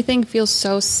senses. Everything feels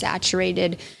so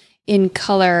saturated in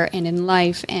color and in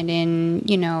life and in,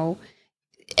 you know,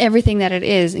 everything that it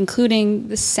is, including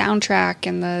the soundtrack,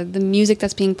 and the music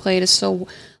that's being played is so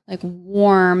like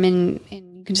warm, and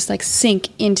you can just like sink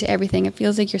into everything. It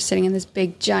feels like you're sitting in this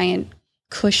big, giant,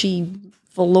 cushy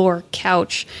velour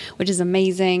couch, which is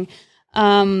amazing.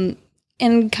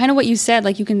 And kind of what you said,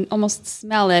 like you can almost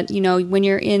smell it, you know, when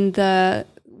you're in the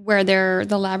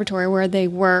laboratory where they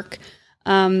work,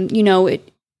 you know,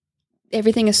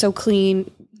 everything is so clean,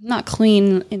 not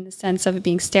clean in the sense of it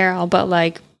being sterile, but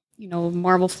like, you know,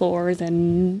 marble floors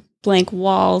and blank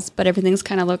walls, but everything's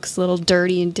kind of looks a little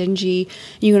dirty and dingy.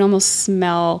 You can almost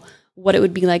smell what it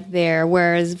would be like there.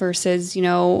 Whereas versus, you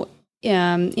know,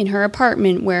 in her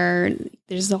apartment where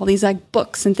there's all these like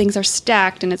books and things are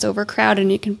stacked and it's overcrowded,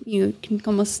 and you can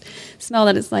almost smell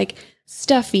that it's like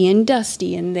stuffy and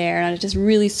dusty in there. And I just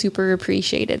really super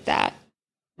appreciated that.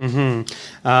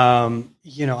 Mm-hmm.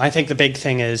 You know, I think the big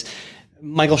thing is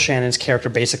Michael Shannon's character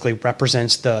basically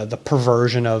represents the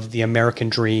perversion of the American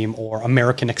dream or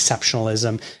American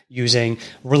exceptionalism, using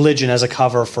religion as a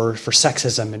cover for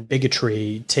sexism and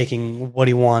bigotry, taking what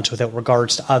he wants without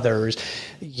regards to others.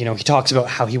 You know, he talks about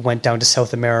how he went down to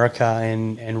South America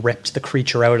and ripped the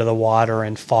creature out of the water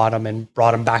and fought him and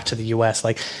brought him back to the U.S.,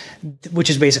 like,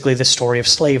 which is basically the story of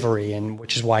slavery, and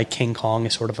which is why King Kong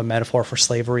is sort of a metaphor for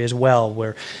slavery as well,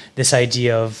 where this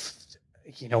idea of,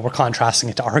 you know, we're contrasting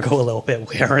it to Argo a little bit,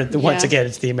 where once again,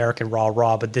 it's the American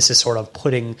rah-rah, but this is sort of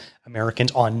putting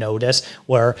Americans on notice,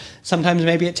 where sometimes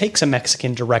maybe it takes a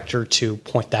Mexican director to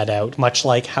point that out, much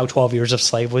like how 12 Years a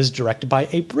Slave was directed by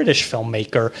a British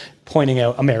filmmaker, pointing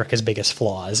out America's biggest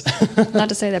flaws. Not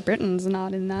to say that Britain's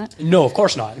not in that. No, of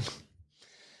course not.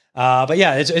 But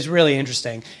yeah, it's really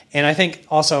interesting. And I think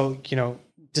also, you know,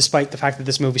 despite the fact that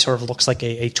this movie sort of looks like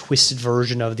a twisted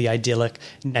version of the idyllic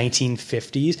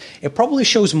 1950s, it probably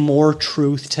shows more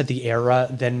truth to the era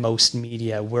than most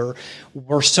media.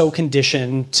 We're so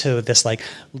conditioned to this like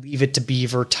Leave It to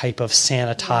Beaver type of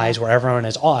sanitize, where everyone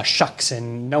is, oh, shucks,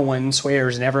 and no one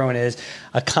swears, and everyone is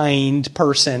a kind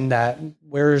person that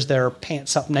wears their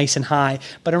pants up nice and high.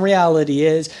 But in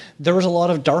reality there was a lot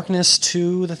of darkness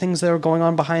to the things that were going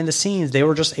on behind the scenes. They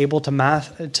were just able to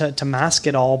mask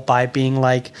it all by being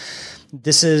like,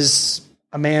 this is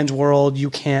a man's world. You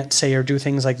can't say or do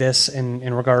things like this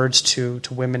in regards to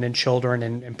women and children.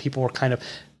 And people were kind of,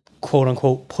 quote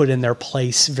unquote, put in their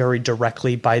place very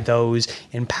directly by those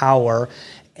in power.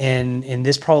 And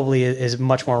this probably is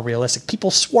much more realistic.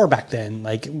 People swore back then.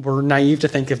 Like, we're naive to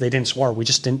think if they didn't swear. We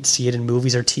just didn't see it in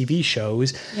movies or TV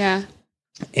shows. Yeah.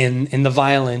 And the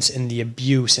violence and the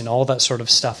abuse and all that sort of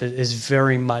stuff is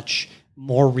very much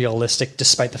more realistic,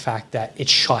 despite the fact that it's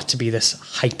shot to be this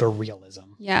hyper realism.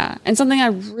 Yeah. And something I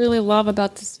really love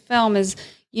about this film is,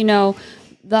 you know,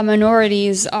 the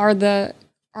minorities are the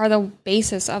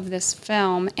basis of this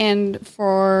film. And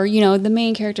for, you know, the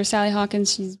main character, Sally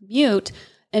Hawkins, she's mute.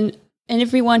 And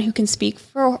everyone who can speak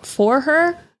for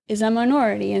her is a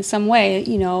minority in some way.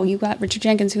 You know, you got Richard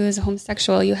Jenkins, who is a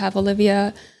homosexual. You have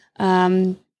Olivia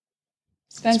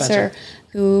Spencer,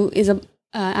 who is a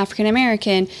African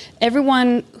American.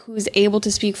 Everyone who's able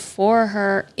to speak for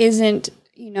her isn't,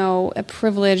 you know, a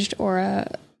privileged or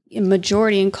a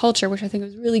majority in culture, which I think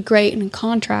was really great and in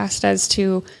contrast as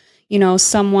to, you know,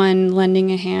 someone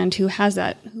lending a hand who has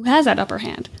that upper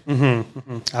hand. Mm-hmm,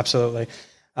 mm-hmm, absolutely.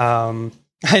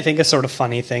 I think a sort of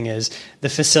funny thing is the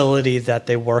facility that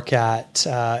they work at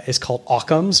is called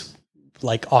Occam's,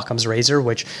 like Occam's razor,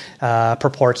 which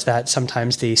purports that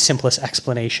sometimes the simplest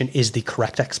explanation is the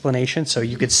correct explanation. So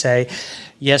you could say,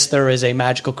 yes, there is a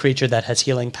magical creature that has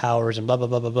healing powers and blah, blah,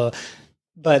 blah, blah, blah.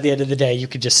 But at the end of the day, you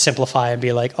could just simplify and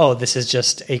be like, oh, this is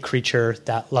just a creature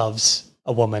that loves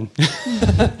a woman.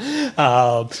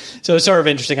 So it's sort of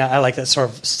interesting. I like that sort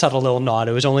of subtle little nod.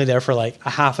 It was only there for like a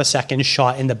half a second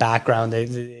shot in the background.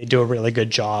 They do a really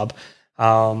good job.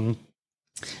 But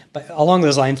along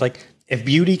those lines, like, if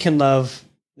Beauty can love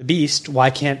the Beast,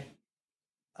 why can't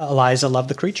Eliza love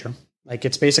the creature? Like,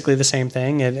 it's basically the same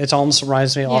thing. It almost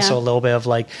reminds me also a little bit of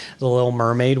like The Little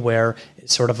Mermaid, where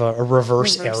it's sort of a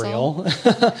reverse Ariel.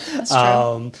 That's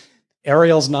true.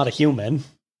 Ariel's not a human.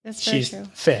 That's very she's true.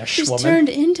 Fish She's woman. turned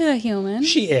into a human.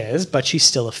 She is, but she's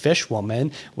still a fish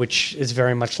woman, which is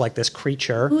very much like this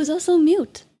creature. Who is also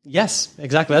mute. Yes,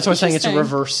 exactly. That's what I'm saying. It's a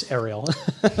reverse Ariel.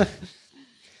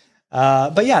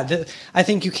 But yeah, I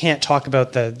think you can't talk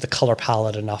about the color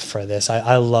palette enough for this.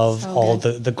 I love all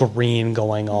the green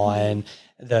going on,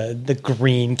 the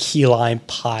green key lime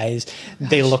pies.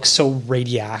 They look so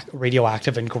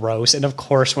radioactive and gross. And of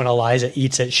course, when Eliza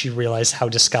eats it, she realizes how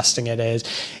disgusting it is.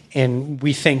 And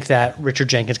we think that Richard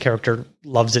Jenkins' character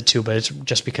loves it too, but it's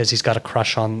just because he's got a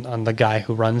crush on the guy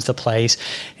who runs the place.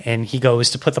 And he goes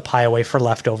to put the pie away for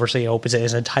leftovers, so he opens it.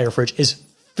 His entire fridge is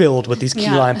filled with these key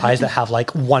lime pies that have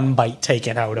like one bite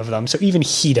taken out of them. So even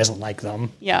he doesn't like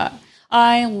them. Yeah.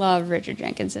 I love Richard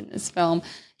Jenkins in this film.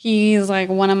 He's like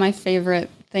one of my favorite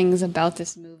things about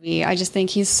this movie. I just think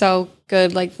he's so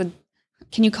good. Like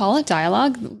can you call it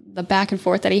dialogue? The back and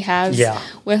forth that he has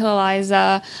with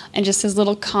Eliza and just his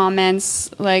little comments.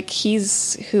 Like,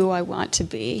 he's who I want to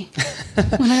be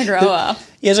when I grow up.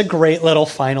 He has a great little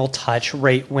final touch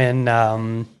right when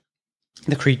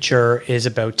the creature is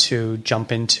about to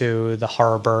jump into the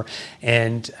harbor.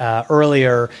 And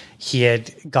earlier he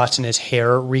had gotten his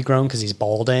hair regrown because he's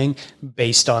balding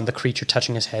based on the creature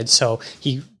touching his head. So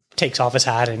he takes off his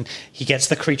hat and he gets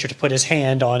the creature to put his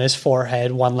hand on his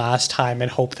forehead one last time and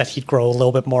hope that he'd grow a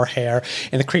little bit more hair.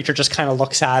 And the creature just kind of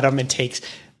looks at him and takes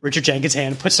Richard Jenkins'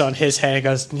 hand, puts it on his head and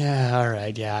goes, yeah, all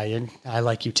right, yeah, I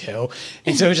like you too.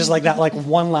 And so it's just like that, like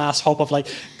one last hope of like,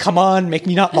 come on, make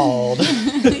me not bald.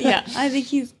 Yeah, I think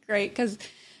he's great because,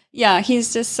 yeah,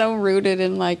 he's just so rooted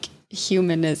in like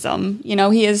humanism. You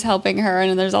know, he is helping her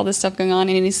and there's all this stuff going on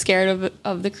and he's scared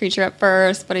of the creature at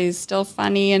first, but he's still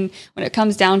funny. And when it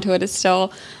comes down to it, it's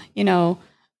still, you know,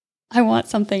 I want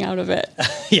something out of it.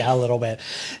 Yeah, a little bit.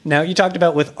 Now, you talked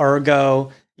about with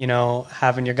Argo, you know,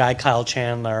 having your guy Kyle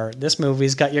Chandler. This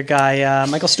movie's got your guy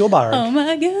Michael Stuhlbarg. Oh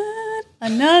my God,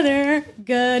 another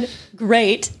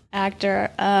great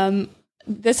actor.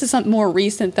 This is something more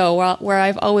recent though, where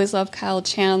I've always loved Kyle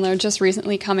Chandler. Just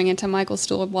recently coming into Michael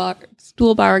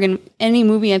Stuhlbarg, and any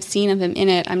movie I've seen of him in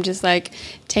it, I'm just like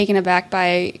taken aback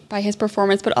by his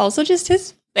performance, but also just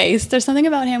his face. There's something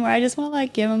about him where I just want to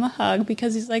like give him a hug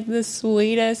because he's like the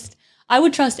sweetest. I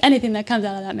would trust anything that comes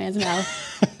out of that man's mouth.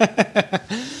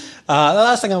 The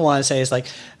last thing I want to say is like,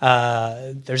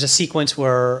 there's a sequence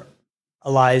where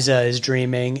Eliza is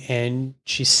dreaming and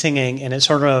she's singing, and it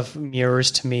sort of mirrors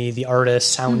to me the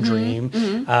artist's Sound Dream.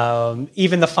 Mm-hmm.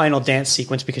 Even the final dance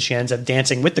sequence, because she ends up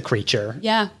dancing with the creature.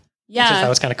 Yeah. That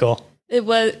was kind of cool.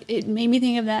 It made me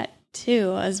think of that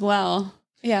too, as well.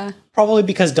 Yeah. Probably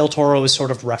because Del Toro is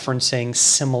sort of referencing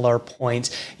similar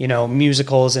points. You know,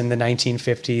 musicals in the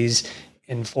 1950s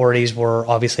and 40s were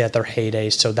obviously at their heyday,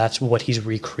 so that's what he's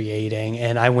recreating.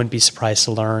 And I wouldn't be surprised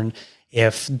to learn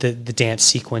if the dance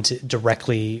sequence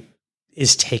directly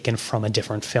is taken from a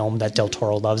different film that Del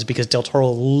Toro loves, because Del Toro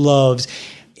loves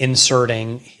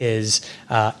inserting his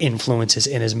influences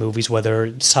in his movies,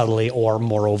 whether subtly or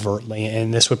more overtly.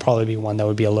 And this would probably be one that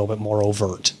would be a little bit more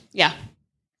overt. Yeah.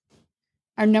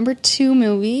 Our number 2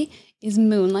 movie is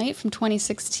Moonlight from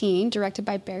 2016, directed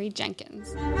by Barry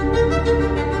Jenkins.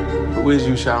 Who is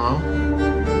you, Sharon?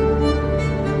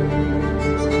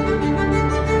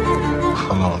 For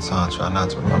a long time, try not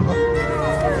to remember.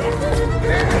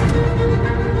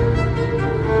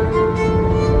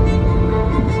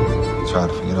 Try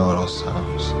to forget all those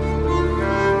times.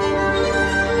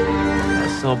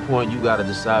 At some point, you gotta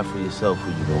decide for yourself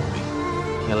who you're gonna be.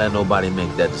 Can't let nobody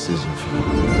make that decision for you.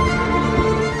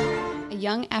 A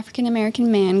young African-American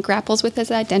man grapples with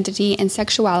his identity and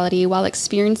sexuality while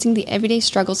experiencing the everyday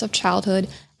struggles of childhood,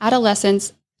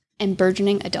 adolescence, and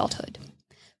burgeoning adulthood.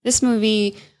 This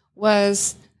movie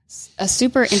was a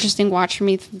super interesting watch for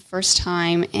me for the first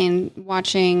time, and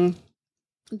watching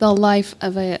the life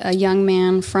of a young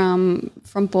man from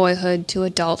boyhood to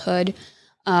adulthood,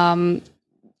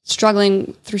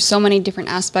 struggling through so many different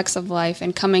aspects of life,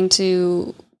 and coming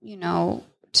to know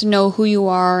who you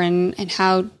are and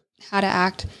how to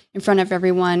act in front of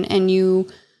everyone. And you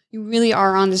really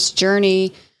are on this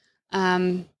journey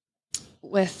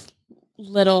with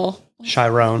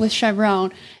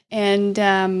Chiron,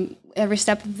 and every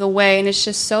step of the way, and it's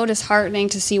just so disheartening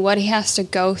to see what he has to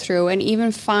go through. And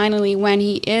even finally, when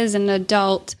he is an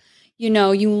adult, you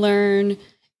learn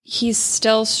he's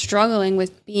still struggling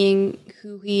with being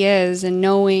who he is and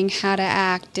knowing how to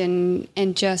act and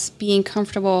just being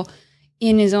comfortable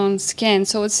in his own skin.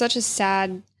 So it's such a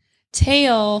sad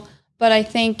tale, but I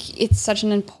think it's such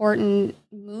an important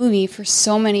movie for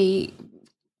so many,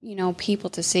 people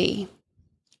to see.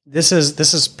 This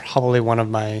is probably one of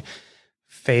my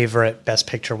favorite Best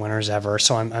Picture winners ever.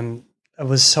 So I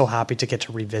was so happy to get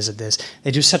to revisit this. They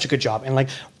do such a good job. And like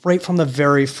right from the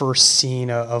very first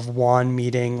scene of Juan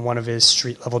meeting one of his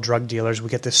street level drug dealers, we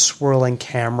get this swirling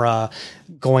camera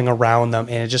going around them,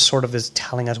 and it just sort of is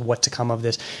telling us what to come of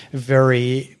this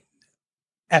very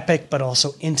epic but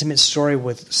also intimate story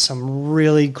with some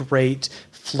really great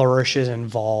flourishes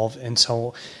involved. And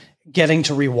so getting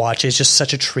to rewatch is just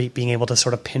such a treat, being able to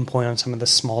sort of pinpoint on some of the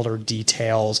smaller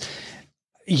details.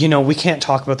 We can't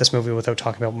talk about this movie without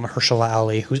talking about Mahershala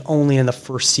Ali, who's only in the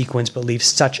first sequence but leaves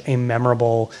such a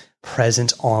memorable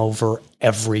presence over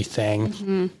everything.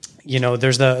 Mm-hmm.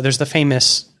 There's the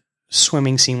famous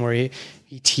swimming scene where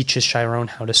he teaches Chiron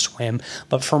how to swim.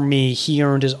 But for me, he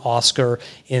earned his Oscar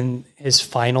in his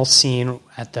final scene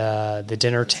at the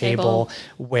dinner table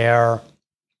where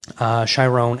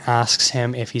Chiron asks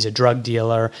him if he's a drug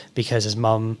dealer because his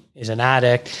mom is an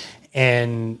addict.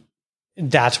 And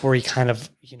that's where he kind of,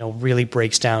 really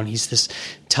breaks down. He's this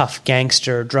tough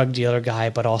gangster drug dealer guy,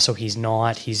 but also he's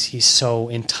not. He's so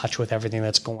in touch with everything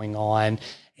that's going on,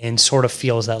 and sort of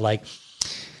feels that like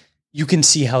you can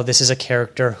see how this is a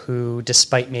character who,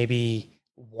 despite maybe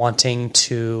wanting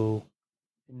to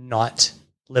not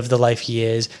live the life he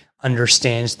is,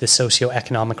 understands the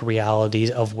socioeconomic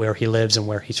realities of where he lives and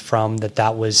where he's from,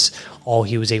 that was all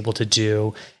he was able to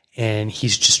do. And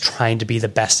he's just trying to be the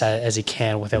best at it as he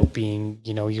can without being,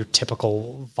 your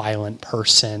typical violent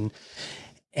person.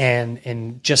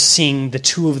 And just seeing the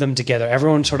two of them together,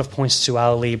 everyone sort of points to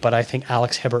Ali, but I think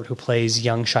Alex Hibbert, who plays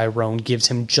young Chiron, gives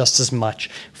him just as much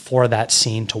for that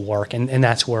scene to work. And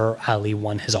that's where Ali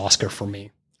won his Oscar for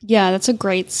me. Yeah, that's a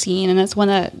great scene. And that's one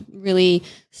that really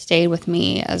stayed with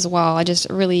me as well. I just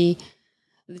really,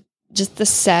 just the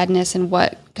sadness and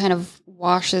what kind of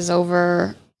washes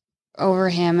over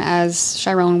him as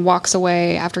Chiron walks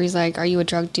away after he's like, "Are you a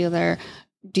drug dealer?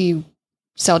 Do you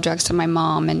sell drugs to my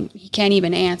mom?" And he can't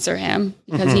even answer him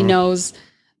because he knows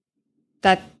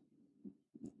that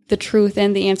the truth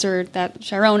and the answer that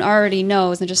Chiron already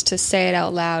knows, and just to say it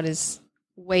out loud is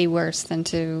way worse than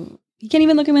he can't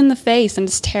even look him in the face, and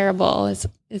it's terrible. It's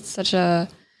such a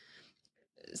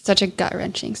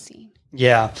gut-wrenching scene.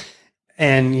 Yeah.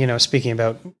 And, speaking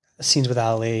about scenes with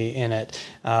Ali in it,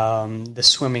 the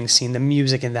swimming scene, the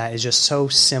music in that is just so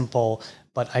simple,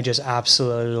 but I just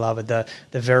absolutely love it. The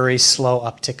very slow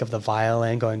uptick of the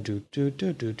violin going do do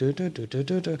do do do do do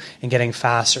do do and getting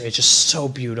faster. It's just so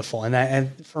beautiful,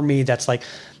 and for me, that's like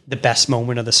the best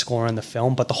moment of the score in the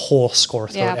film. But the whole score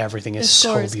throughout everything is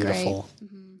so beautiful.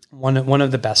 Mm-hmm. One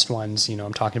of the best ones.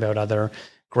 I'm talking about other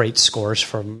great scores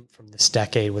from this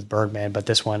decade with Birdman, but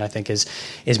this one I think is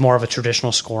more of a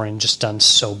traditional score and just done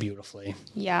so beautifully.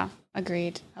 Yeah,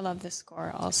 agreed. I love this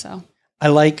score also. I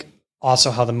like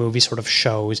also how the movie sort of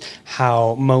shows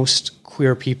how most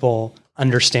queer people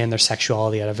understand their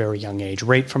sexuality at a very young age.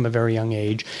 Right from a very young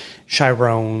age,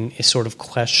 Chiron is sort of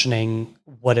questioning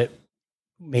what it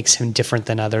makes him different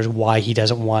than others, why he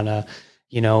doesn't want to,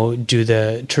 do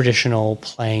the traditional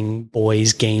playing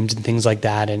boys games and things like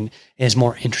that, and is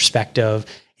more introspective.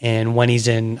 And when he's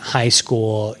in high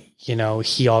school,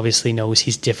 he obviously knows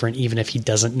he's different, even if he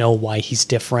doesn't know why he's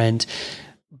different.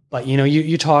 But,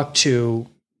 you talk to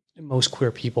most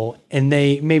queer people and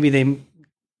they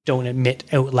don't admit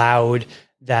out loud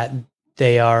that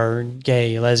they are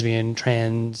gay, lesbian,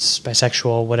 trans,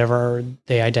 bisexual, whatever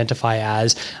they identify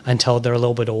as until they're a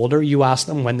little bit older. You ask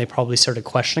them when they probably started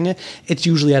questioning it. It's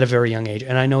usually at a very young age.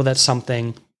 And I know that's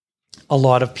something a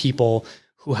lot of people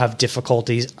who have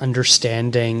difficulties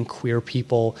understanding queer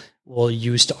people will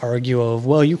use to argue of,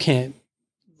 well, you can't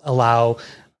allow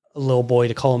a little boy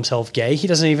to call himself gay. He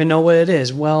doesn't even know what it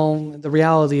is. Well, the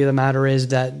reality of the matter is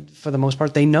that for the most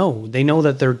part, they know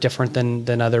that they're different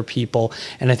than other people.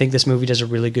 And I think this movie does a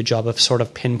really good job of sort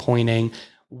of pinpointing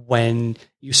when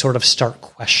you sort of start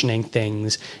questioning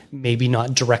things, maybe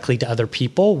not directly to other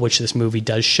people, which this movie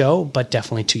does show, but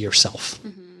definitely to yourself.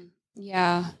 Mm-hmm.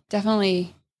 Yeah,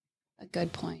 definitely a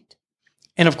good point.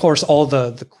 And of course, all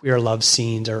the queer love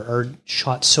scenes are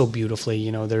shot so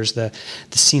beautifully. There's the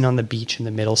scene on the beach in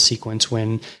the middle sequence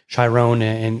when Chiron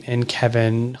and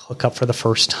Kevin hook up for the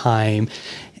first time.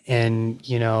 And,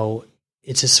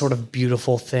 it's a sort of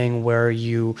beautiful thing where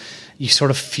you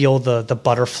sort of feel the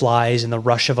butterflies and the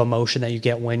rush of emotion that you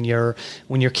get when you're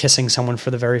kissing someone for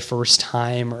the very first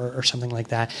time or something like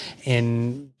that.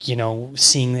 And,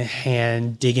 seeing the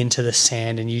hand dig into the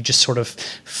sand and you just sort of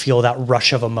feel that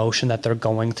rush of emotion that they're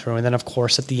going through. And then of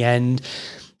course at the end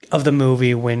of the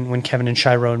movie when Kevin and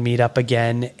Chiron meet up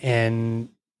again and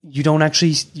you don't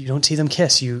see them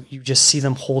kiss. You just see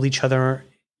them hold each other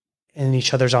in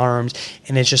each other's arms,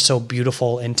 and it's just so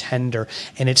beautiful and tender.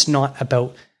 And it's not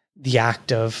about the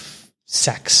act of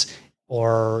sex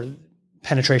or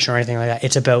penetration or anything like that.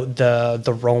 It's about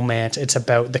the romance. It's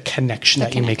about the connection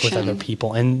that you make with other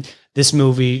people. And this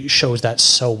movie shows that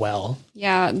so well.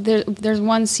 Yeah, there's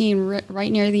one scene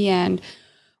right near the end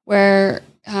where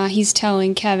he's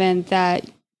telling Kevin that,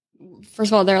 first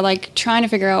of all, they're like trying to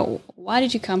figure out, why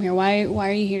did you come here? Why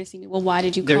are you here to see me? Well, why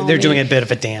did you call me? They're doing a bit of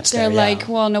a dance there. They're like,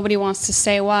 well, nobody wants to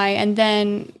say why. And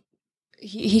then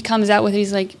he comes out with it.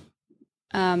 He's like,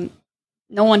 no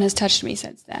one has touched me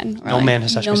since then. Or no man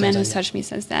has touched me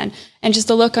since then. And just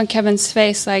the look on Kevin's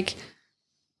face, like,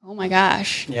 oh my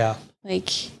gosh. Yeah. Like,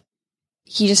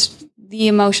 the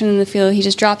emotion and the feel, he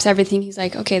just drops everything. He's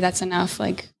like, okay, that's enough.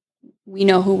 Like, we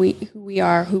know who we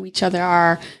are, who each other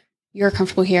are. You're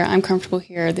comfortable here. I'm comfortable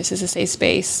here. This is a safe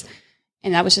space.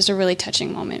 And that was just a really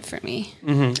touching moment for me.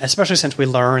 Mm-hmm. Especially since we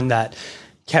learned that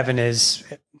Kevin is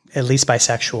at least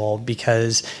bisexual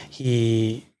because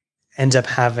he ends up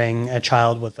having a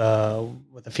child with a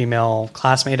female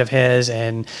classmate of his,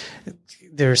 and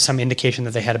there's some indication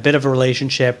that they had a bit of a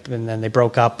relationship and then they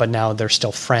broke up, but now they're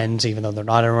still friends even though they're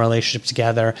not in a relationship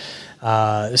together.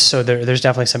 So there's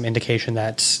definitely some indication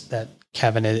that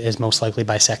Kevin is most likely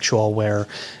bisexual, where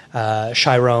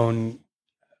Chiron,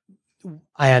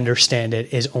 I understand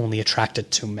it, is only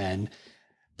attracted to men.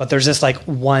 But there's this like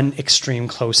one extreme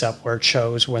close-up where it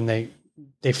shows when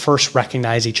they first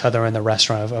recognize each other in the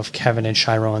restaurant of Kevin and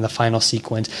Chiron in the final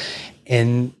sequence.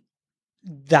 And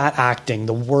that acting,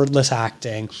 the wordless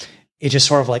acting, it just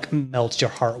sort of like melts your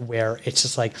heart, where it's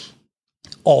just like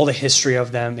all the history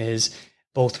of them is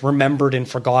both remembered and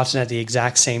forgotten at the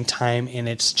exact same time. And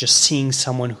it's just seeing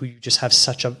someone who you just have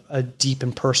such a deep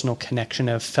and personal connection,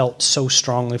 have felt so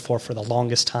strongly for the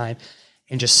longest time.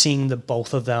 And just seeing the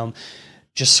both of them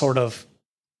just sort of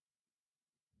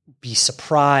be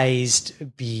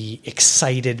surprised, be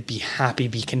excited, be happy,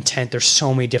 be content. There's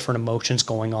so many different emotions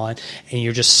going on and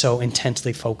you're just so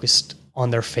intensely focused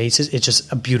on their faces. It's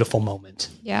just a beautiful moment.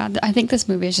 Yeah, I think this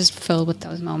movie is just filled with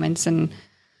those moments, and,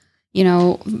 you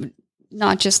know,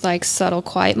 not just like subtle,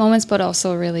 quiet moments, but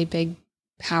also really big,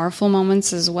 powerful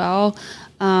moments as well.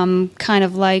 Kind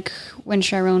of like when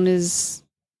Chiron is,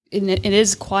 it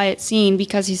is a quiet scene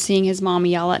because he's seeing his mom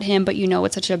yell at him, but you know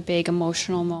it's such a big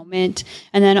emotional moment.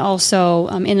 And then also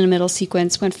in the middle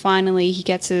sequence when finally he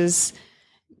gets his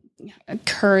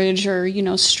courage or, you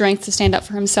know, strength to stand up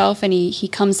for himself, and he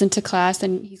comes into class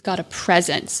and he's got a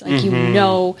presence. Like, you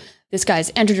know, this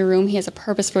guy's entered a room, he has a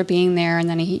purpose for being there, and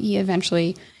then he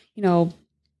eventually, you know,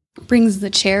 brings the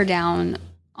chair down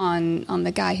on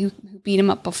the guy who beat him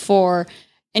up before,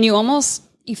 and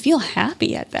you feel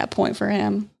happy at that point for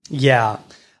him. Yeah.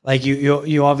 Like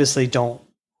you obviously don't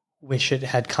wish it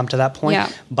had come to that point,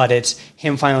 but it's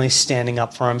him finally standing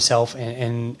up for himself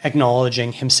and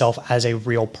acknowledging himself as a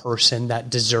real person that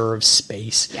deserves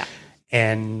space. Yeah.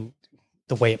 And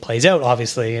the way it plays out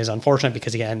obviously is unfortunate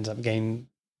because he ends up getting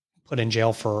put in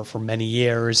jail for many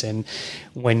years. And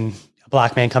when a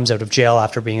black man comes out of jail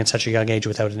after being at such a young age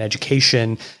without an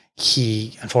education,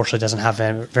 he unfortunately doesn't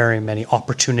have very many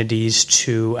opportunities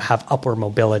to have upward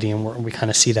mobility. And we kind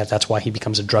of see that that's why he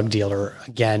becomes a drug dealer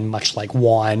again, much like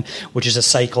Juan, which is a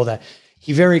cycle that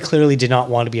he very clearly did not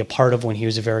want to be a part of when he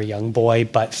was a very young boy,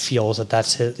 but feels that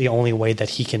that's the only way that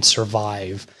he can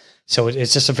survive. So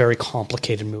it's just a very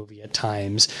complicated movie at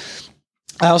times.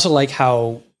 I also like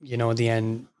how, in the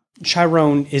end,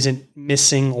 Chiron isn't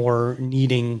missing or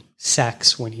needing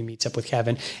sex when he meets up with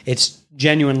Kevin. It's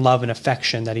genuine love and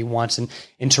affection that he wants.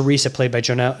 And Teresa, played by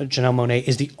Janelle Monáe,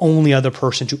 is the only other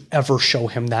person to ever show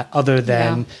him that other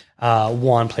than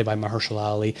Juan, played by Mahershala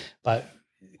Ali, but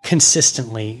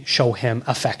consistently show him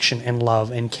affection and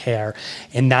love and care.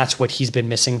 And that's what he's been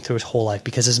missing through his whole life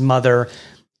because his mother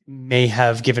may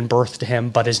have given birth to him,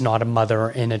 but is not a mother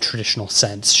in a traditional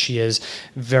sense. She is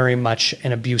very much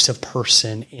an abusive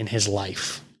person in his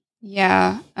life.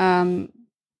 Yeah.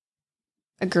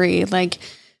 Agree. Like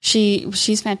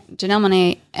she's Janelle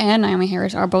Monáe and Naomi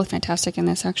Harris are both fantastic in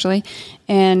this actually.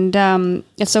 And,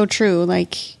 it's so true.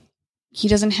 Like he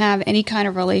doesn't have any kind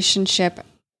of relationship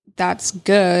that's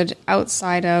good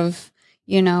outside of,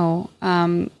 those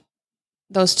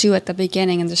two at the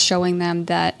beginning and just showing them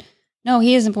that, no,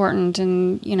 he is important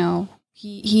and,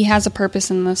 he has a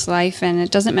purpose in this life and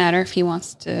it doesn't matter if he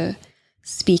wants to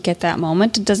speak at that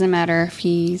moment. It doesn't matter if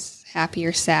he's happy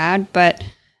or sad, but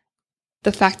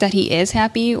the fact that he is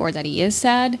happy or that he is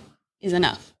sad is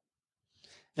enough.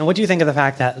 Now, what do you think of the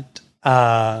fact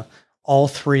that all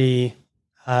three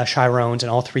Chirons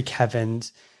and all three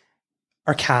Kevins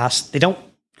are cast? They don't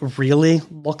really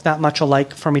look that much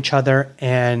alike from each other.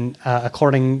 And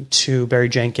according to Barry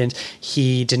Jenkins,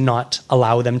 he did not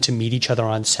allow them to meet each other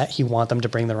on set. He wanted them to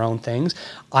bring their own things.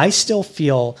 I still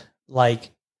feel like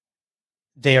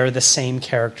they are the same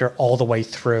character all the way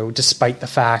through, despite the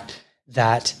fact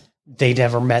that they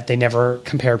never met, they never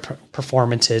compared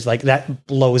performances. Like that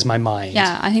blows my mind.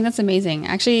 Yeah, I think that's amazing.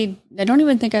 Actually, I don't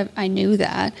even think I knew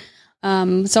that.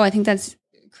 So I think that's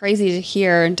crazy to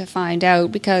hear and to find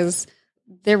out because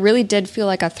there really did feel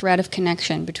like a thread of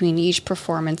connection between each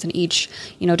performance and each,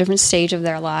 different stage of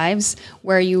their lives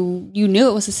where you knew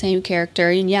it was the same character.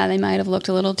 And yeah, they might have looked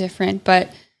a little different,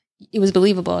 but it was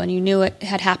believable and you knew it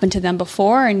had happened to them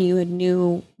before and you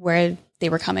knew where they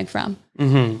were coming from.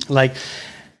 Mm-hmm. Like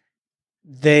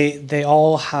they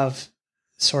all have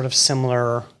sort of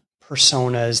similar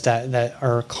personas that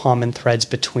are common threads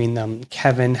between them.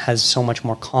 Kevin has so much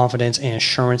more confidence and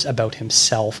assurance about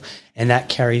himself, and that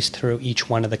carries through each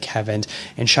one of the Kevins.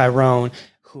 And Chiron,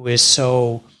 who is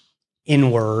so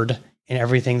inward in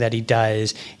everything that he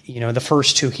does, the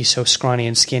first two, he's so scrawny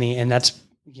and skinny, and that's,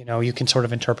 you can sort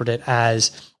of interpret it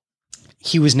as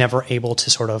he was never able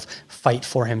to sort of fight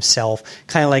for himself.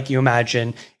 Kind of like you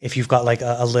imagine if you've got like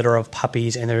a litter of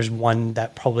puppies and there's one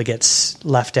that probably gets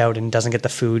left out and doesn't get the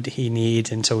food he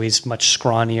needs. And so he's much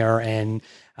scrawnier and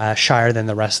shyer than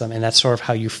the rest of them. And that's sort of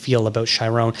how you feel about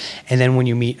Chiron. And then when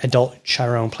you meet adult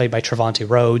Chiron, played by Trevante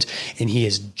Rhodes, and he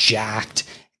is jacked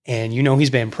and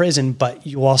he's been in prison, but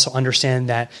you also understand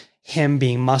that him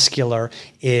being muscular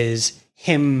is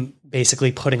him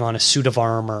basically putting on a suit of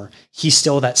armor. He's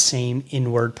still that same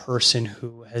inward person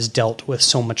who has dealt with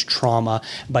so much trauma,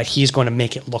 but he's going to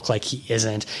make it look like he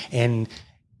isn't. And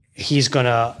he's going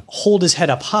to hold his head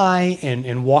up high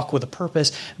and walk with a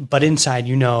purpose, but inside,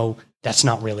 that's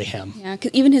not really him. Yeah,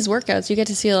 'cause even his workouts, you get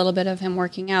to see a little bit of him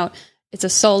working out. It's a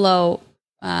solo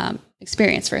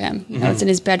experience for him. It's in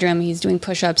his bedroom. He's doing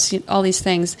push-ups, all these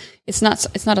things. It's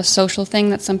not a social thing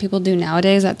that some people do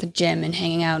nowadays at the gym and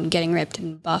hanging out and getting ripped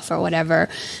and buff or whatever.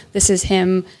 This is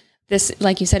him. This,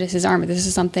 like you said, is his armor. This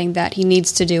is something that he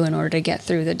needs to do in order to get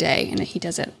through the day, and he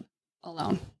does it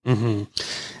alone. Mm-hmm.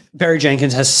 Barry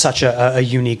Jenkins has such a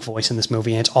unique voice in this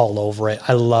movie, and it's all over it.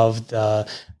 I love the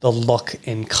look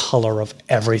and color of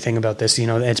everything about this.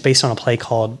 It's based on a play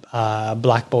called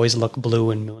Black Boys Look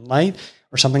Blue in Moonlight,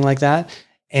 or something like that.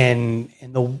 And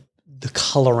the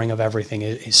coloring of everything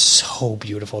is so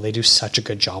beautiful. They do such a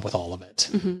good job with all of it.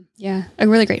 Mm-hmm. Yeah, a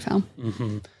really great film.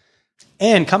 Mm-hmm.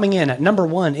 And coming in at number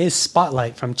 1 is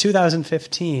Spotlight from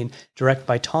 2015, directed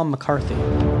by Tom McCarthy.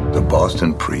 The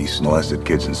Boston priest molested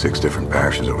kids in 6 different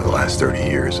parishes over the last 30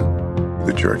 years.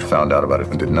 The church found out about it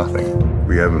and did nothing.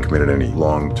 We haven't committed any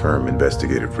long-term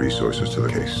investigative resources to the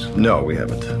case. No, we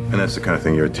haven't. And that's the kind of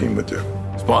thing your team would do.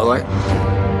 Spotlight?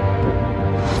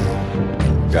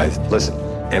 Guys, listen.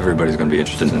 Everybody's going to be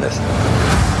interested in this.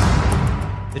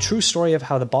 The true story of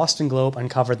how the Boston Globe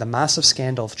uncovered the massive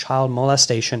scandal of child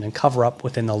molestation and cover-up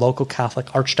within the local Catholic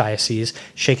archdiocese,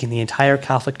 shaking the entire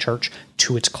Catholic Church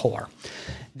to its core.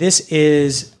 This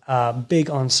is a big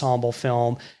ensemble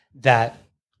film that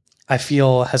I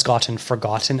feel has gotten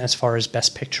forgotten as far as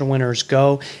Best Picture winners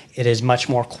go. It is much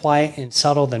more quiet and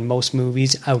subtle than most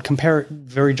movies. I would compare it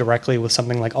very directly with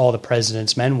something like All the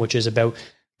President's Men, which is about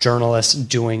journalists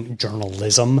doing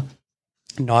journalism,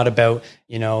 not about,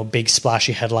 big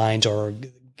splashy headlines or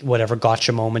whatever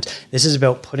gotcha moment. This is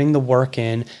about putting the work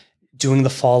in, doing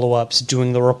the follow-ups,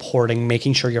 doing the reporting,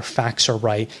 making sure your facts are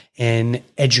right, and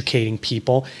educating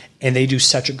people. And they do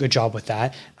such a good job with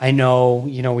that. I know,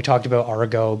 we talked about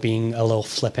Argo being a little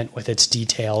flippant with its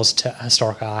details to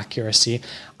historical accuracy.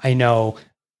 I know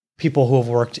people who have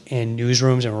worked in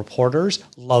newsrooms and reporters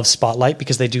love Spotlight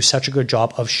because they do such a good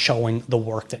job of showing the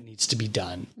work that needs to be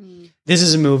done. This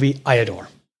is a movie I adore.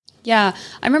 Yeah.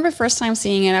 I remember first time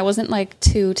seeing it, I wasn't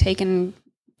too taken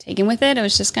with it. It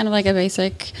was just kind of like a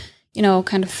basic,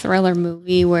 kind of thriller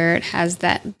movie where it has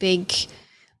that big,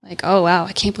 oh wow,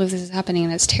 I can't believe this is happening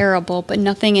and it's terrible, but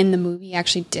nothing in the movie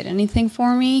actually did anything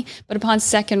for me. But upon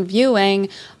second viewing,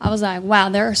 I was like, wow,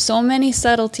 there are so many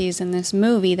subtleties in this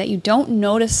movie that you don't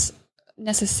notice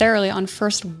necessarily on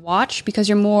first watch because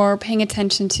you're more paying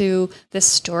attention to the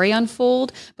story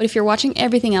unfold. But if you're watching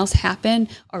everything else happen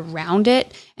around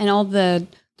it and all the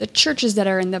churches that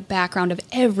are in the background of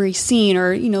every scene,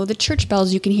 or, the church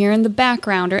bells you can hear in the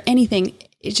background or anything,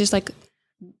 it's just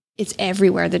it's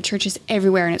everywhere. The church is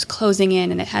everywhere and it's closing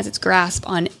in and it has its grasp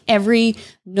on every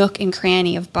nook and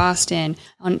cranny of Boston.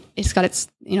 It's got its,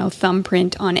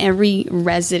 thumbprint on every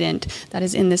resident that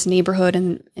is in this neighborhood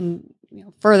and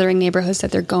furthering neighborhoods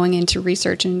that they're going in to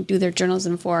research and do their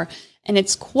journalism for. And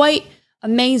it's quite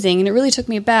amazing. And it really took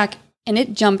me back. And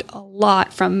it jumped a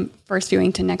lot from first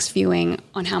viewing to next viewing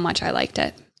on how much I liked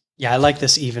it. Yeah, I like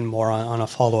this even more on a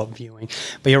follow-up viewing.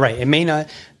 But you're right. It may not,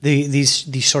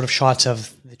 these sort of shots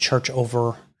of the church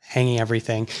overhanging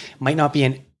everything might not be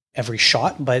in every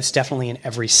shot, but it's definitely in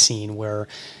every scene where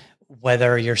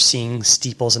whether you're seeing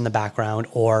steeples in the background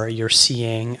or you're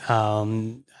seeing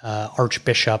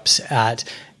archbishops at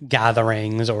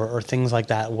gatherings or things like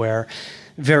that, where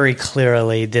very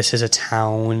clearly this is a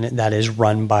town that is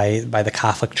run by the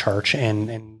Catholic Church,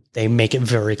 and they make it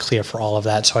very clear for all of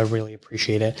that. So I really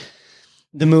appreciate it.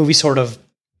 The movie sort of,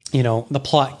 the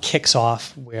plot kicks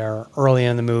off where early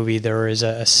in the movie there is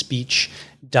a speech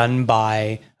done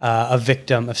by a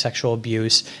victim of sexual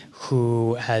abuse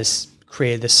who has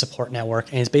created this support network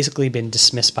and it's basically been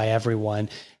dismissed by everyone.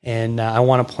 And I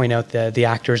want to point out the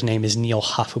actor's name is Neil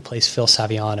Huff, who plays Phil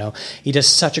Saviano. He does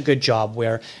such a good job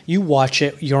where you watch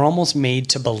it, you're almost made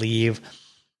to believe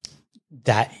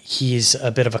that he's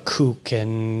a bit of a kook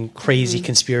and crazy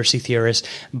conspiracy theorist.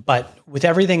 But with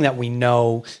everything that we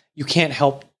know, you can't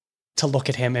help to look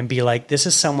at him and be like, this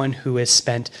is someone who has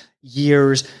spent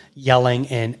years yelling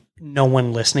and no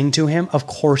one listening to him. Of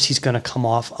course, he's going to come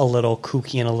off a little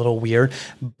kooky and a little weird,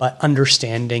 but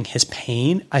understanding his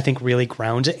pain, I think, really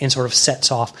grounds it and sort of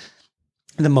sets off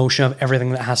the motion of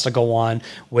everything that has to go on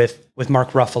with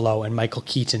Mark Ruffalo and Michael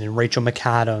Keaton and Rachel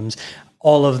McAdams.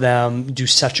 All of them do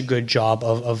such a good job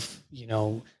of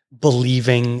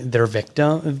believing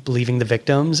the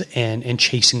victims and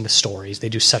chasing the stories. They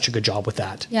do such a good job with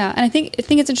that. Yeah, and I think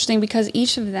it's interesting because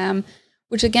each of them,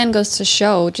 which again goes to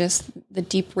show just the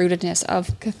deep rootedness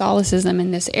of Catholicism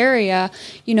in this area,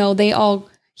 he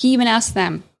even asked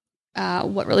them,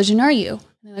 what religion are you?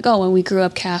 And they're like, oh, when we grew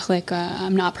up Catholic,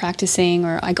 I'm not practicing,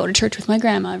 or I go to church with my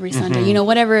grandma every Sunday,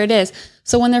 whatever it is.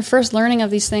 So when they're first learning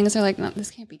of these things, they're like, no,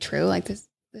 this can't be true. Like this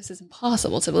is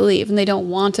impossible to believe. And they don't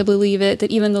want to believe it,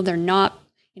 that even though they're not,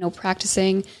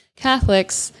 practicing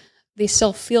Catholics, they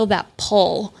still feel that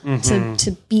pull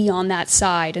to be on that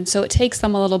side. And so it takes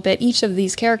them a little bit, each of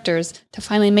these characters, to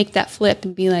finally make that flip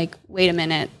and be like, wait a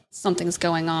minute, something's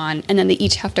going on. And then they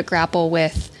each have to grapple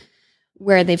with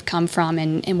where they've come from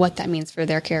and what that means for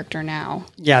their character now.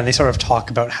 Yeah, they sort of talk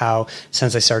about how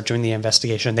since they started doing the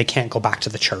investigation, they can't go back to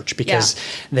the church because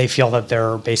they feel that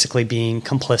they're basically being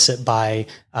complicit by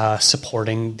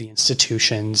supporting the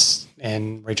institutions.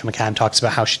 And Rachel McAdams talks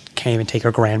about how she can't even take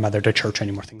her grandmother to church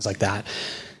anymore, things like that.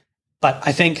 But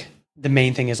I think the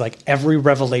main thing is like every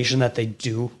revelation that they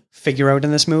do figure out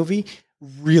in this movie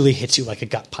really hits you like a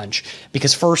gut punch.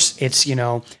 Because first it's,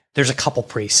 there's a couple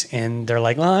priests and they're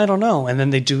like, well, I don't know. And then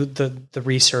they do the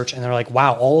research and they're like,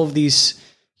 wow, all of these,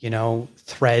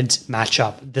 threads match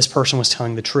up. This person was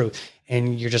telling the truth.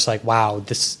 And you're just like, wow,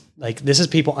 this is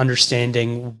people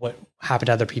understanding what happened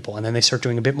to other people. And then they start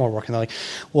doing a bit more work and they're like,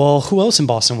 well, who else in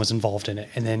Boston was involved in it?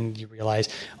 And then you realize,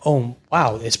 oh,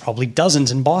 wow, it's probably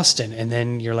dozens in Boston. And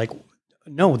then you're like,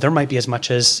 no, there might be as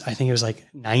much as, I think it was like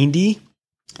 90,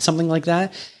 something like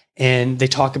that. And they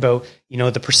talk about,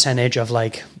 the percentage of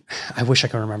like, I wish I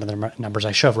could remember the numbers.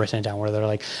 I should have written it down, where they're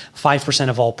like 5%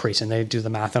 of all priests, and they do the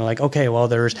math and they're like, okay, well,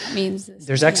 there's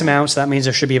X amount. So that means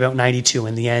there should be about 92.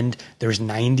 In the end, there's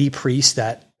 90 priests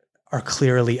that are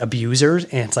clearly abusers.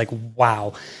 And it's like,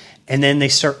 wow. And then they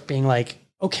start being like,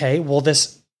 okay, well,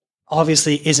 this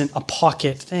obviously isn't a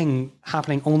pocket thing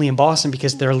happening only in Boston,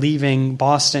 because they're leaving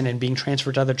Boston and being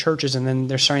transferred to other churches. And then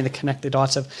they're starting to connect the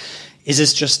dots of, is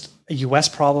this just a US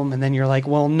problem? And then you're like,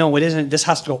 well, no, it isn't. This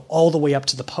has to go all the way up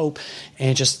to the Pope.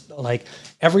 And just like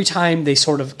every time they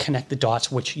sort of connect the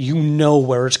dots, which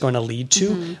where it's going to lead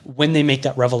to, when they make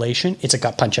that revelation, it's a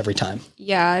gut punch every time.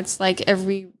 Yeah, it's like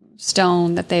every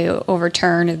stone that they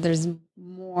overturn, there's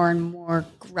more and more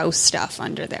gross stuff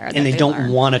under there. And they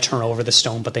don't want to turn over the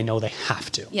stone, but they know they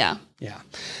have to. Yeah. Yeah.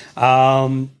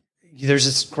 There's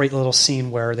this great little scene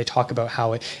where they talk about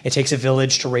how it takes a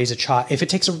village to raise a child. If it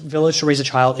takes a village to raise a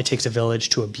child, it takes a village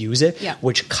to abuse it,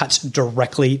 which cuts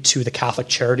directly to the Catholic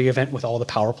charity event with all the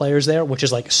power players there, which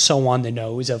is like so on the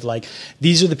nose of like,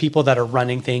 these are the people that are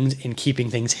running things and keeping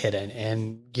things hidden.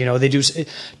 And, they do,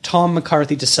 Tom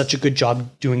McCarthy does such a good job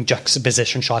doing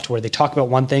juxtaposition shots where they talk about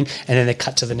one thing and then they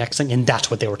cut to the next thing. And that's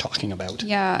what they were talking about.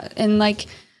 Yeah. And like,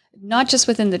 not just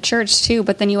within the church too,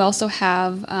 but then you also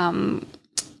have,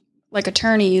 like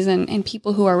attorneys and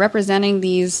people who are representing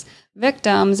these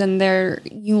victims. And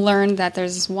you learn that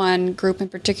there's one group in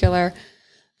particular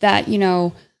that,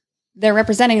 they're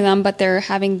representing them, but they're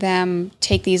having them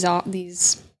take these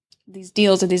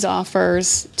deals or these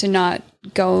offers to not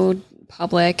go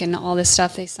public and all this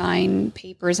stuff. They sign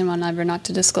papers and whatever not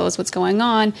to disclose what's going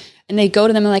on. And they go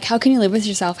to them and like, how can you live with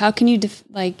yourself? How can you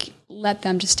let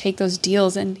them just take those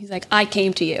deals? And he's like, I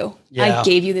came to you. Yeah. I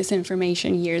gave you this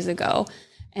information years ago.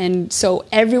 And so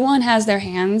everyone has their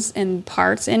hands and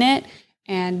parts in it,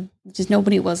 and just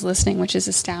nobody was listening, which is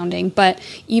astounding. But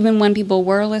even when people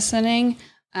were listening,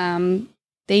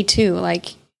 they too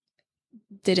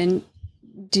didn't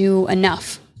do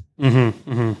enough.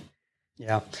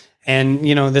 Yeah. And,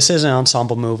 this is an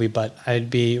ensemble movie, but I'd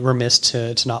be remiss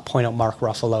to not point out Mark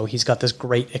Ruffalo. He's got this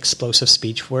great explosive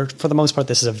speech where, for the most part,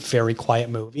 this is a very quiet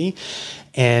movie.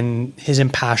 And his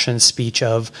impassioned speech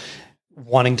of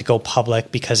wanting to go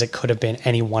public because it could have been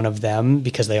any one of them,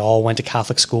 because they all went to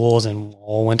Catholic schools and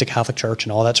all went to Catholic church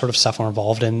and all that sort of stuff were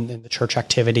involved in the church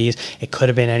activities. It could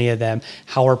have been any of them.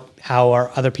 How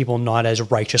are other people not as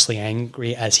righteously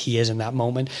angry as he is in that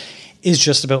moment? Is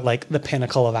just about like the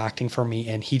pinnacle of acting for me.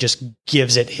 And he just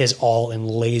gives it his all and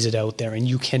lays it out there. And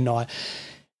you cannot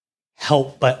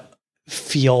help but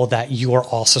feel that you are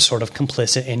also sort of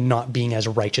complicit in not being as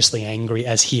righteously angry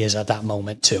as he is at that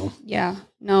moment too. Yeah,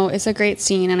 no, it's a great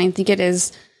scene. And I think it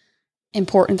is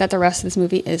important that the rest of this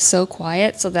movie is so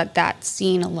quiet so that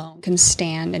scene alone can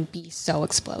stand and be so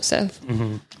explosive.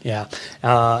 Yeah.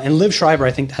 And Liv Schreiber,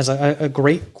 I think, has a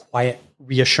great, quiet,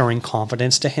 reassuring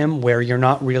confidence to him where you're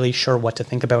not really sure what to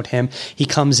think about him. He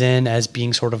comes in as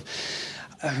being sort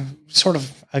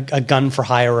of a gun for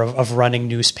hire of running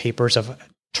newspapers, of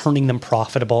turning them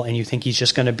profitable, and you think he's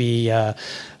just going to be a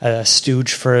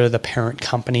stooge for the parent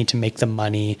company to make the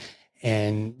money.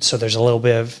 And so there's a little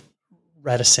bit of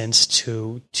reticence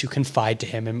to confide to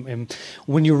him. And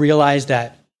when you realize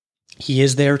that he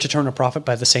is there to turn a profit,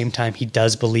 but at the same time, he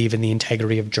does believe in the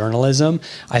integrity of journalism,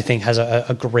 I think has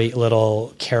a great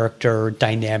little character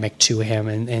dynamic to him.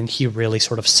 And he really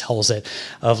sort of sells it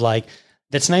of like,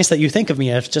 it's nice that you think of me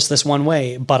as just this one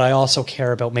way, but I also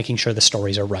care about making sure the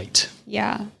stories are right.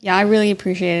 Yeah. Yeah. I really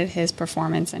appreciated his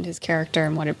performance and his character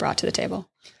and what it brought to the table.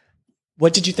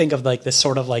 What did you think of like this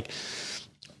sort of like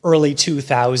early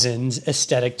 2000s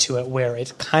aesthetic to it, where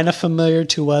it's kind of familiar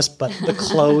to us, but the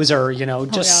clothes are,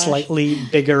 just slightly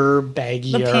bigger,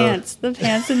 baggier. The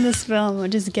pants in this film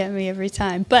would just get me every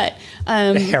time. But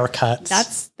the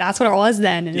haircuts. That's what it was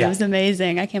then, and it was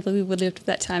amazing. I can't believe we lived at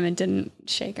that time and didn't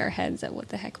shake our heads at what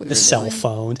the heck we were doing. The cell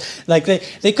phone. Like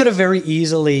they could have very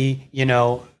easily,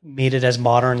 made it as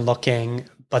modern looking,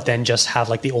 but then just have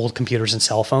like the old computers and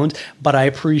cell phones. But I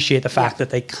appreciate the fact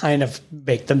that they kind of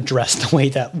make them dress the way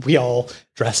that we all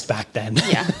dressed back then.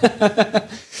 Yeah.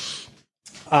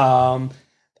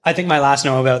 I think my last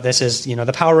note about this is,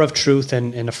 the power of truth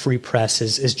and a free press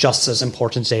is just as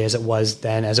important today as it was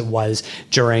then, as it was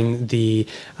during the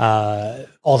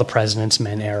All the President's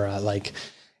Men era. Like,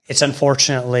 it's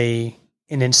unfortunately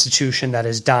an institution that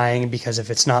is dying because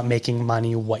if it's not making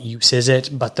money, what use is it?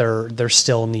 But there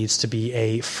still needs to be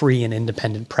a free and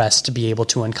independent press to be able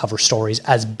to uncover stories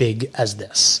as big as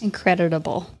this. And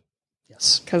creditable.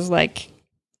 Yes. Because, like,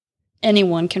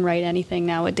 anyone can write anything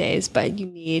nowadays, but you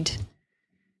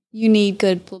need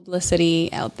good publicity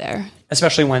out there.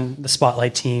 Especially when the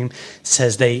Spotlight team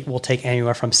says they will take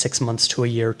anywhere from 6 months to a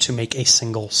year to make a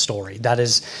single story. That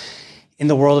is, in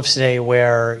the world of today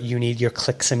where you need your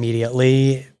clicks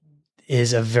immediately,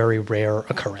 is a very rare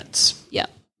occurrence. Yeah.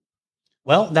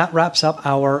 Well, that wraps up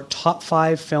our top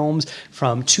 5 films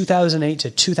from 2008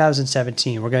 to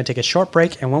 2017. We're going to take a short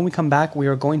break, and when we come back, we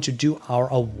are going to do our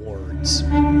awards.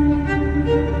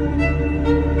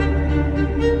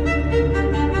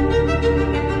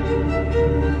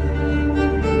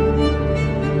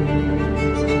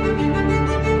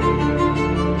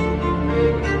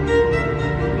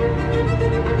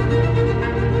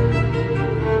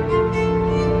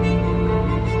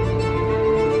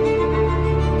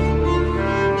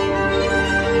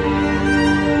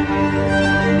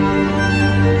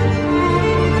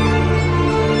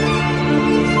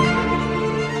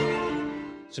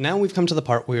 So now we've come to the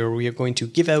part where we are going to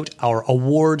give out our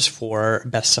awards for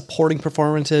Best Supporting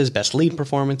Performances, Best Lead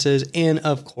Performances, and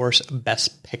of course,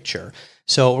 Best Picture.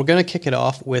 So we're going to kick it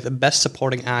off with Best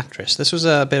Supporting Actress. This was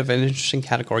a bit of an interesting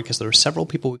category because there were several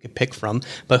people we could pick from,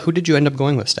 but who did you end up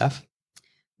going with, Steph?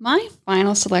 My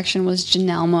final selection was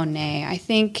Janelle Monáe. I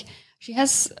think she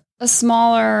has a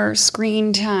smaller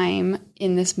screen time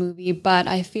in this movie, but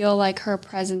I feel like her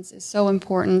presence is so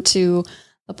important to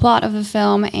the plot of the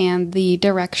film and the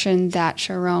direction that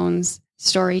Sharon's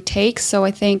story takes. So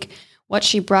I think what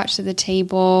she brought to the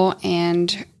table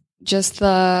and just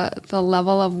the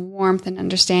level of warmth and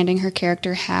understanding her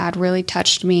character had really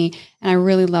touched me, and I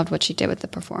really loved what she did with the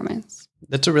performance.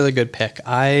 That's a really good pick.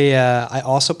 I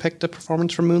also picked a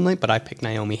performance from Moonlight, but I picked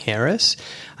Naomi Harris.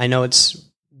 I know it's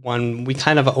one we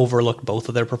kind of overlooked both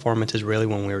of their performances really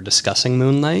when we were discussing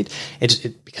Moonlight.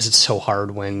 Because it's so hard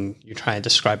when you try and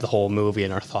describe the whole movie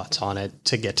and our thoughts on it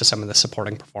to get to some of the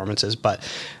supporting performances. But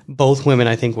both women,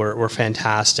 I think, were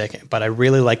fantastic. But I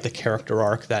really like the character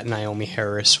arc that Naomi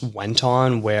Harris went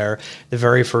on, where the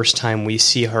very first time we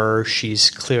see her, she's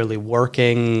clearly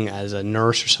working as a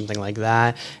nurse or something like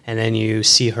that. And then you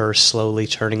see her slowly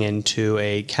turning into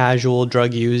a casual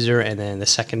drug user. And then the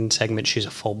second segment, she's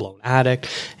a full-blown addict.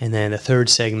 And then the third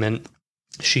segment,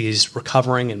 she's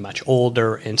recovering and much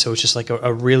older. And so it's just like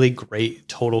a really great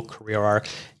total career arc.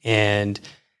 And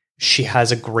she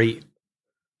has a great,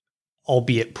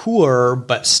 albeit poor,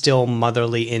 but still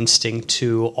motherly instinct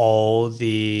to all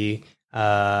the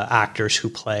actors who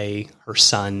play her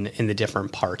son in the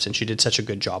different parts. And she did such a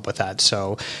good job with that.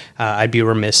 So I'd be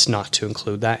remiss not to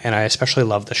include that. And I especially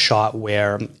love the shot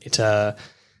where it's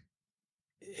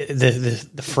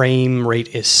the frame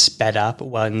rate is sped up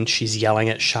when she's yelling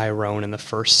at Chiron in the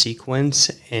first sequence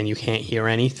and you can't hear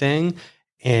anything,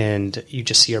 and you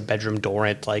just see her bedroom door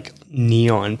at like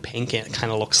neon pink, and it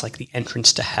kind of looks like the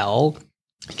entrance to hell.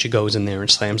 She goes in there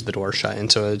and slams the door shut,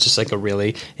 and so it's just like a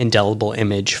really indelible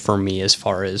image for me as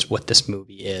far as what this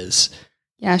movie is.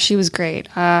 Yeah, she was great.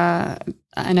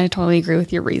 And I totally agree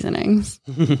with your reasonings.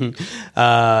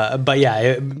 But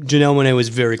yeah, Janelle Monáe was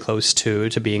very close to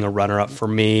being a runner-up for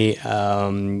me.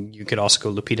 You could also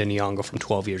go Lupita Nyong'o from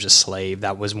 12 Years a Slave.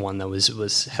 That was one that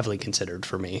was heavily considered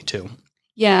for me too.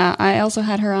 Yeah, I also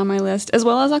had her on my list, as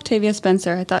well as Octavia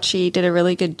Spencer. I thought she did a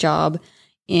really good job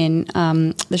in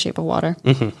The Shape of Water.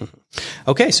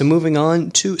 Okay, so moving on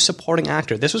to supporting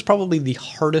actor. This was probably the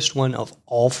hardest one of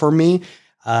all for me.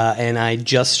 And I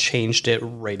just changed it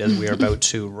right as we were about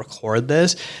to record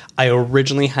this. I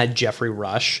originally had Jeffrey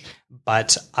Rush,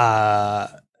 but I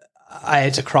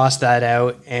had to cross that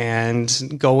out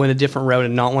and go in a different route,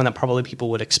 and not one that probably people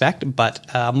would expect, but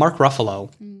Mark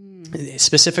Ruffalo.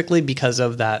 Specifically because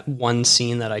of that one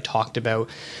scene that I talked about.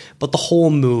 But the whole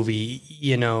movie,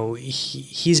 you know,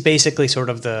 he's basically sort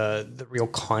of the real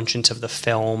conscience of the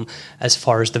film as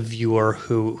far as the viewer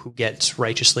who gets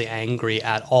righteously angry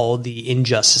at all the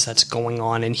injustice that's going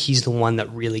on. And he's the one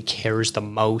that really cares the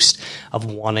most of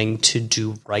wanting to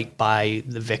do right by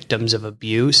the victims of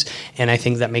abuse. And I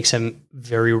think that makes him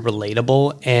very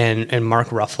relatable. And Mark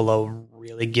Ruffalo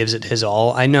really gives it his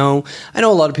all. I know a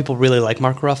lot of people really like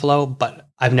Mark Ruffalo, but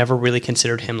I've never really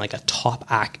considered him like a top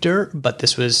actor. But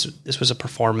this was a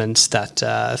performance that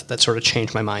sort of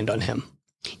changed my mind on him.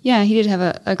 Yeah, he did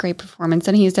have a great performance,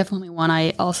 and he's definitely one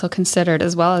I also considered,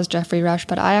 as well as Jeffrey Rush.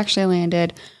 But I actually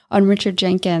landed on Richard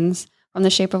Jenkins from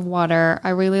The Shape of Water. I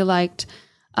really liked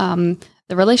the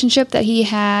relationship that he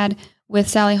had with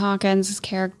Sally Hawkins'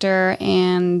 character,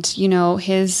 and you know,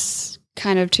 his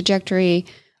kind of trajectory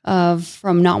of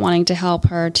from not wanting to help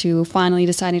her to finally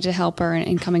deciding to help her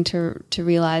and coming to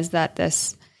realize that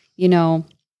this,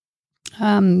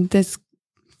 this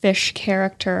fish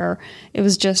character, it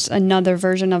was just another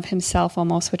version of himself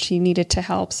almost, which he needed to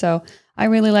help. So I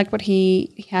really liked what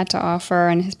he had to offer,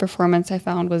 and his performance I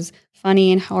found was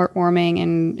funny and heartwarming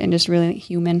and just really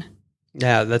human.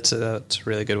 Yeah, that's a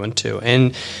really good one too.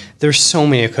 And there's so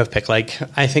many I could have picked. Like,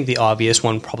 I think the obvious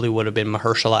one probably would have been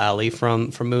Mahershala Ali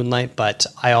from Moonlight, but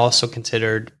I also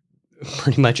considered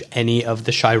pretty much any of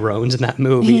the Chirones in that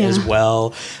movie as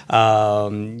well.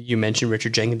 You mentioned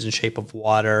Richard Jenkins in Shape of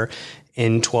Water.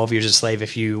 In 12 Years a Slave,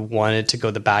 if you wanted to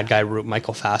go the bad guy route,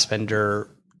 Michael Fassbender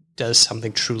does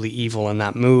something truly evil in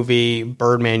that movie.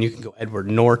 Birdman, you can go Edward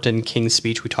Norton. King's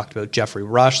Speech, we talked about Jeffrey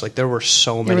Rush. Like, there were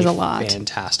so many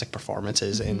fantastic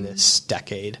performances in this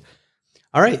decade.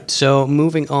 All right, so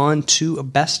moving on to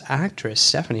Best Actress.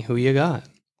 Stephanie, who you got?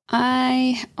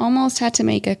 I almost had to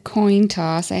make a coin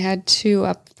toss. I had two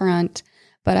up front,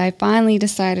 but I finally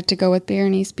decided to go with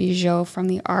Berenice Bejo from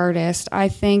The Artist. I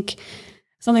think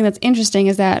something that's interesting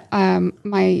is that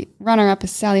my runner-up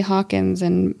is Sally Hawkins,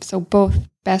 and so both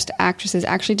Best Actresses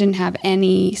actually didn't have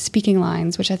any speaking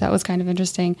lines, which I thought was kind of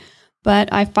interesting.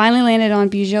 But I finally landed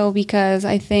on Bejo because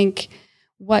I think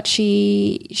what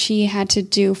she had to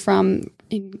do from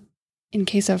in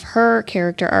case of her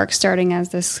character arc, starting as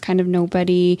this kind of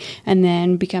nobody and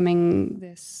then becoming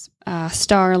this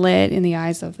starlet in the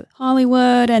eyes of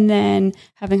Hollywood, and then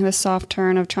having the soft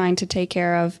turn of trying to take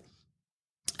care of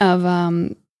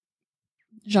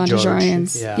Jean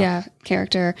Dujardin's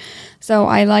character. So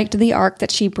I liked the arc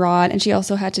that she brought, and she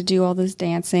also had to do all this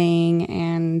dancing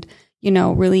and,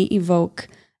 really evoke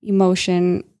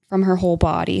emotion from her whole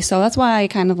body. So that's why I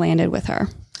kind of landed with her.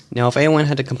 Now, if anyone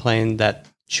had to complain that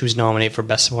she was nominated for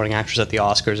Best Supporting Actress at the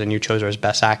Oscars and you chose her as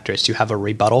Best Actress, do you have a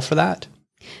rebuttal for that?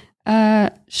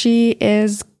 She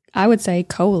is, I would say,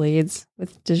 co-leads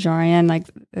with Dujardin. Like,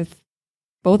 if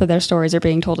both of their stories are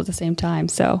being told at the same time.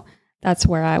 So that's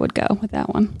where I would go with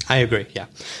that one. I agree,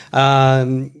 yeah.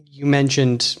 You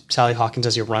mentioned Sally Hawkins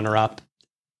as your runner-up.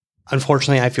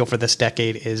 Unfortunately, I feel for this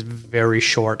decade is very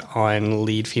short on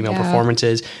lead female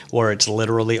performances, where it's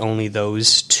literally only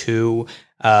those two.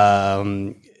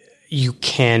 You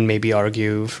can maybe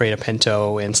argue Freida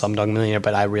Pinto in Slumdog Millionaire,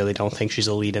 but I really don't think she's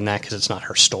a lead in that because it's not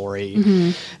her story.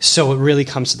 Mm-hmm. So it really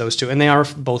comes to those two, and they are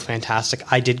both fantastic.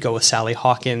 I did go with Sally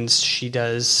Hawkins. She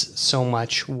does so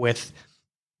much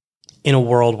in a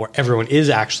world where everyone is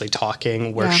actually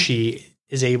talking, where she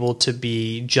is able to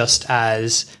be just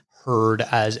as heard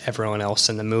as everyone else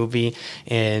in the movie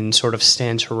and sort of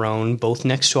stands her own, both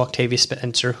next to Octavia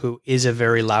Spencer, who is a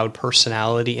very loud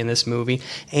personality in this movie,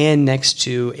 and next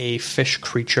to a fish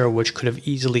creature, which could have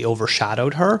easily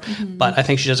overshadowed her. Mm-hmm. But I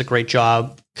think she does a great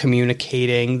job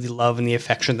communicating the love and the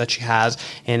affection that she has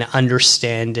and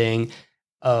understanding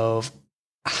of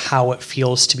how it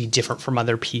feels to be different from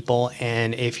other people.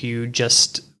 And if you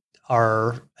just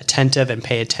are attentive and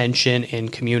pay attention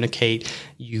and communicate,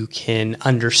 you can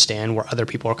understand where other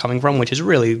people are coming from, which is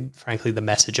really, frankly, the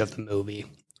message of the movie.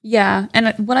 Yeah.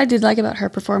 And what I did like about her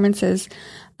performance is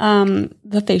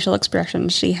the facial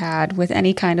expressions she had with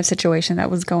any kind of situation that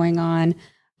was going on.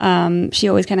 She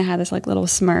always kind of had this like little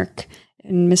smirk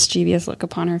and mischievous look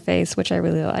upon her face, which I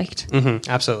really liked. Mm-hmm,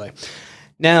 absolutely.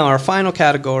 Now, our final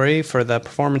category for the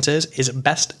performances is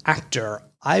Best Actor.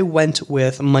 I went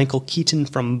with Michael Keaton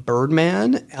from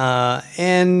Birdman,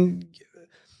 and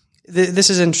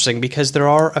this is interesting because there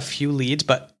are a few leads,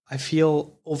 but I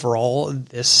feel overall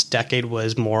this decade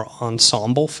was more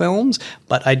ensemble films,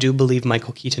 but I do believe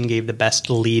Michael Keaton gave the best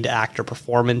lead actor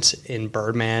performance in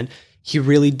Birdman. He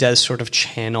really does sort of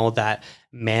channel that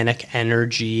manic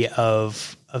energy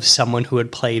of someone who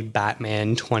had played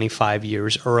Batman 25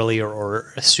 years earlier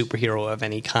or a superhero of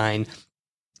any kind,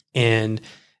 and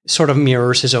sort of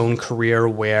mirrors his own career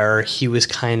where he was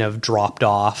kind of dropped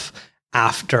off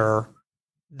after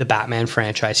the Batman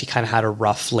franchise. He kind of had a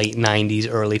rough late 90s,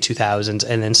 early 2000s,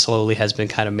 and then slowly has been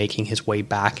kind of making his way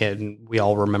back, and we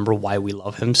all remember why we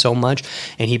love him so much.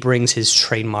 And he brings his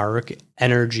trademark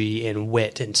energy and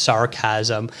wit and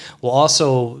sarcasm, while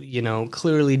also,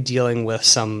 clearly dealing with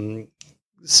some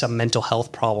mental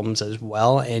health problems as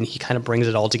well. And he kind of brings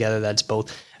it all together. That's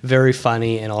both very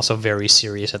funny and also very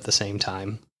serious at the same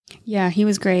time. Yeah, he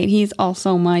was great. He's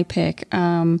also my pick.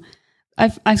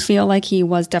 I feel like he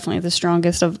was definitely the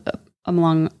strongest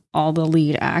among all the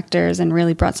lead actors and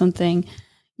really brought something,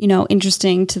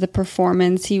 interesting to the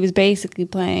performance. He was basically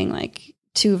playing like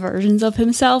two versions of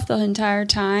himself the entire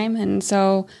time. And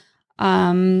so,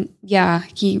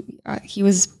 he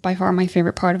was by far my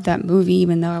favorite part of that movie,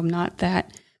 even though I'm not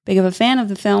that big of a fan of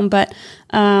the film, but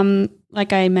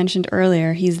like I mentioned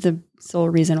earlier, he's the sole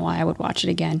reason why I would watch it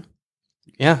again.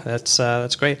 Yeah, that's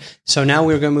great. So now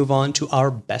we're going to move on to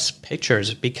our best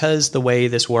pictures, because the way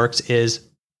this works is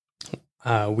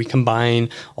we combine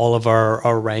all of our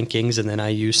rankings, and then I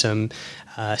use some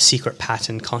secret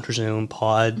patent ContraZoom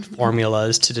pod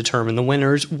formulas to determine the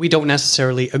winners. We don't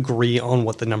necessarily agree on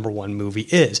what the number one movie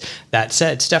is. That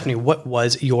said, Stephanie, what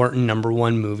was your number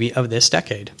one movie of this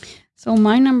decade? So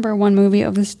my number one movie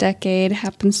of this decade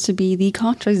happens to be the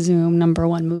ContraZoom number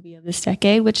one movie of this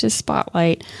decade, which is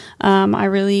Spotlight. I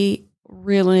really,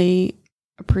 really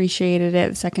appreciated it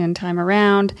the second time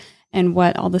around, and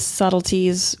what all the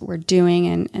subtleties were doing,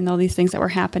 and all these things that were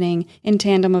happening in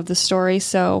tandem of the story.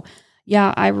 So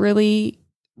yeah, I really,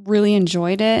 really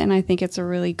enjoyed it, and I think it's a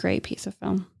really great piece of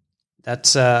film.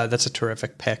 That's a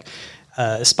terrific pick.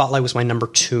 Spotlight was my number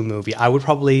 2 movie. I would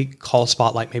probably call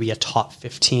Spotlight maybe a top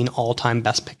 15 all-time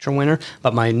Best Picture winner,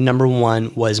 but my number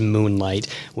 1 was Moonlight,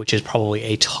 which is probably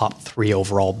a top 3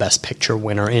 overall Best Picture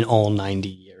winner in all 90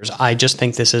 years. I just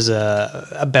think this is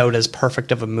about as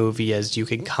perfect of a movie as you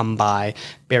can come by.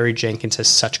 Barry Jenkins has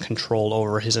such control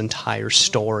over his entire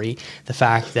story. The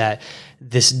fact that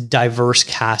this diverse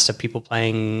cast of people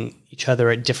playing each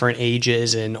other at different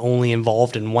ages and only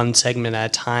involved in one segment at a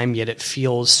time, yet it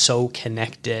feels so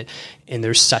connected, and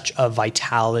there's such a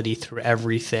vitality through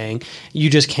everything. You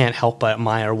just can't help but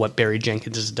admire what Barry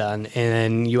Jenkins has done. And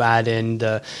then you add in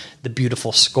the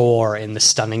beautiful score and the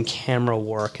stunning camera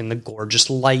work and the gorgeous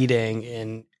lighting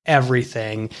and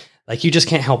everything. Like, you just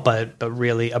can't help but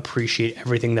really appreciate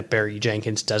everything that Barry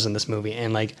Jenkins does in this movie.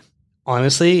 And like,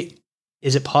 honestly,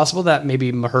 is it possible that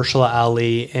maybe Mahershala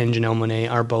Ali and Janelle Monáe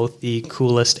are both the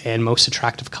coolest and most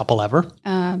attractive couple ever?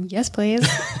 Yes, please.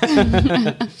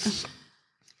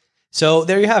 So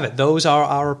there you have it. Those are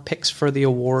our picks for the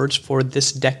awards for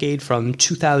this decade from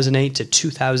 2008 to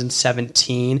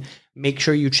 2017. Make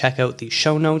sure you check out the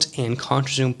show notes and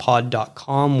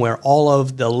ContraZoomPod.com, where all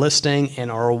of the listing and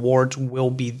our awards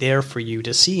will be there for you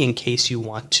to see in case you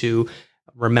want to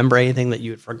remember anything that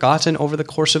you had forgotten over the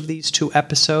course of these 2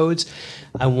 episodes.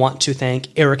 I want to thank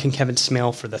Eric and Kevin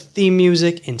Smale for the theme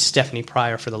music and Stephanie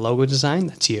Pryor for the logo design.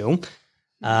 That's you.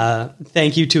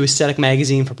 Thank you to Aesthetic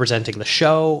Magazine for presenting the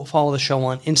show. Follow the show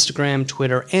on Instagram,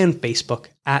 Twitter, and Facebook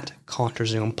at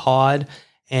ContraZoomPod.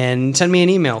 And send me an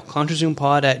email,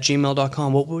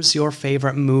 ContraZoomPod@gmail.com. What was your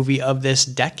favorite movie of this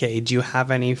decade? Do you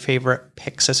have any favorite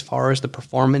picks as far as the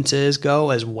performances go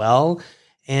as well?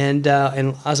 And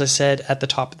as I said at the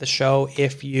top of the show,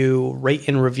 if you rate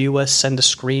and review us, send a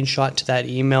screenshot to that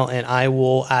email, and I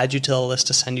will add you to the list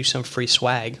to send you some free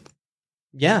swag.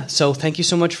 Yeah, so thank you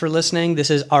so much for listening.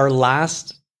 This is our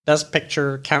last Best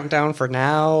Picture countdown for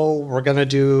now. We're going to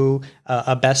do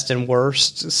a best and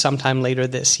worst sometime later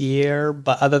this year.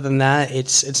 But other than that,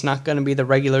 it's not going to be the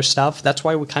regular stuff. That's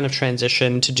why we kind of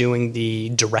transitioned to doing the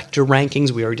director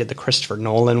rankings. We already did the Christopher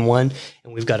Nolan one,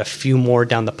 and we've got a few more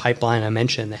down the pipeline. I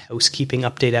mentioned the housekeeping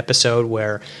update episode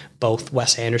where both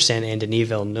Wes Anderson and Denis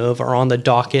Villeneuve are on the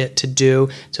docket to do.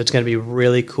 So it's going to be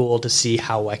really cool to see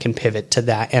how I can pivot to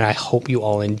that. And I hope you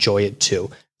all enjoy it too.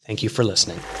 Thank you for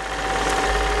listening.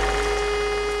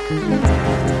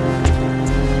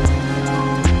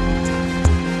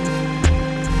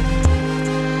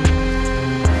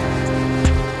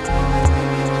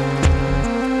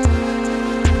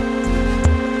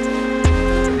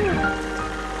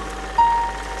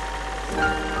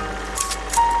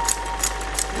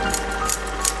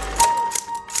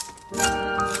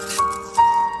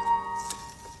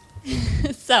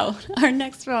 So, our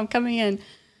next film coming in.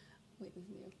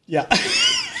 Yeah.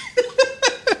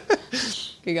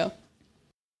 Here you go.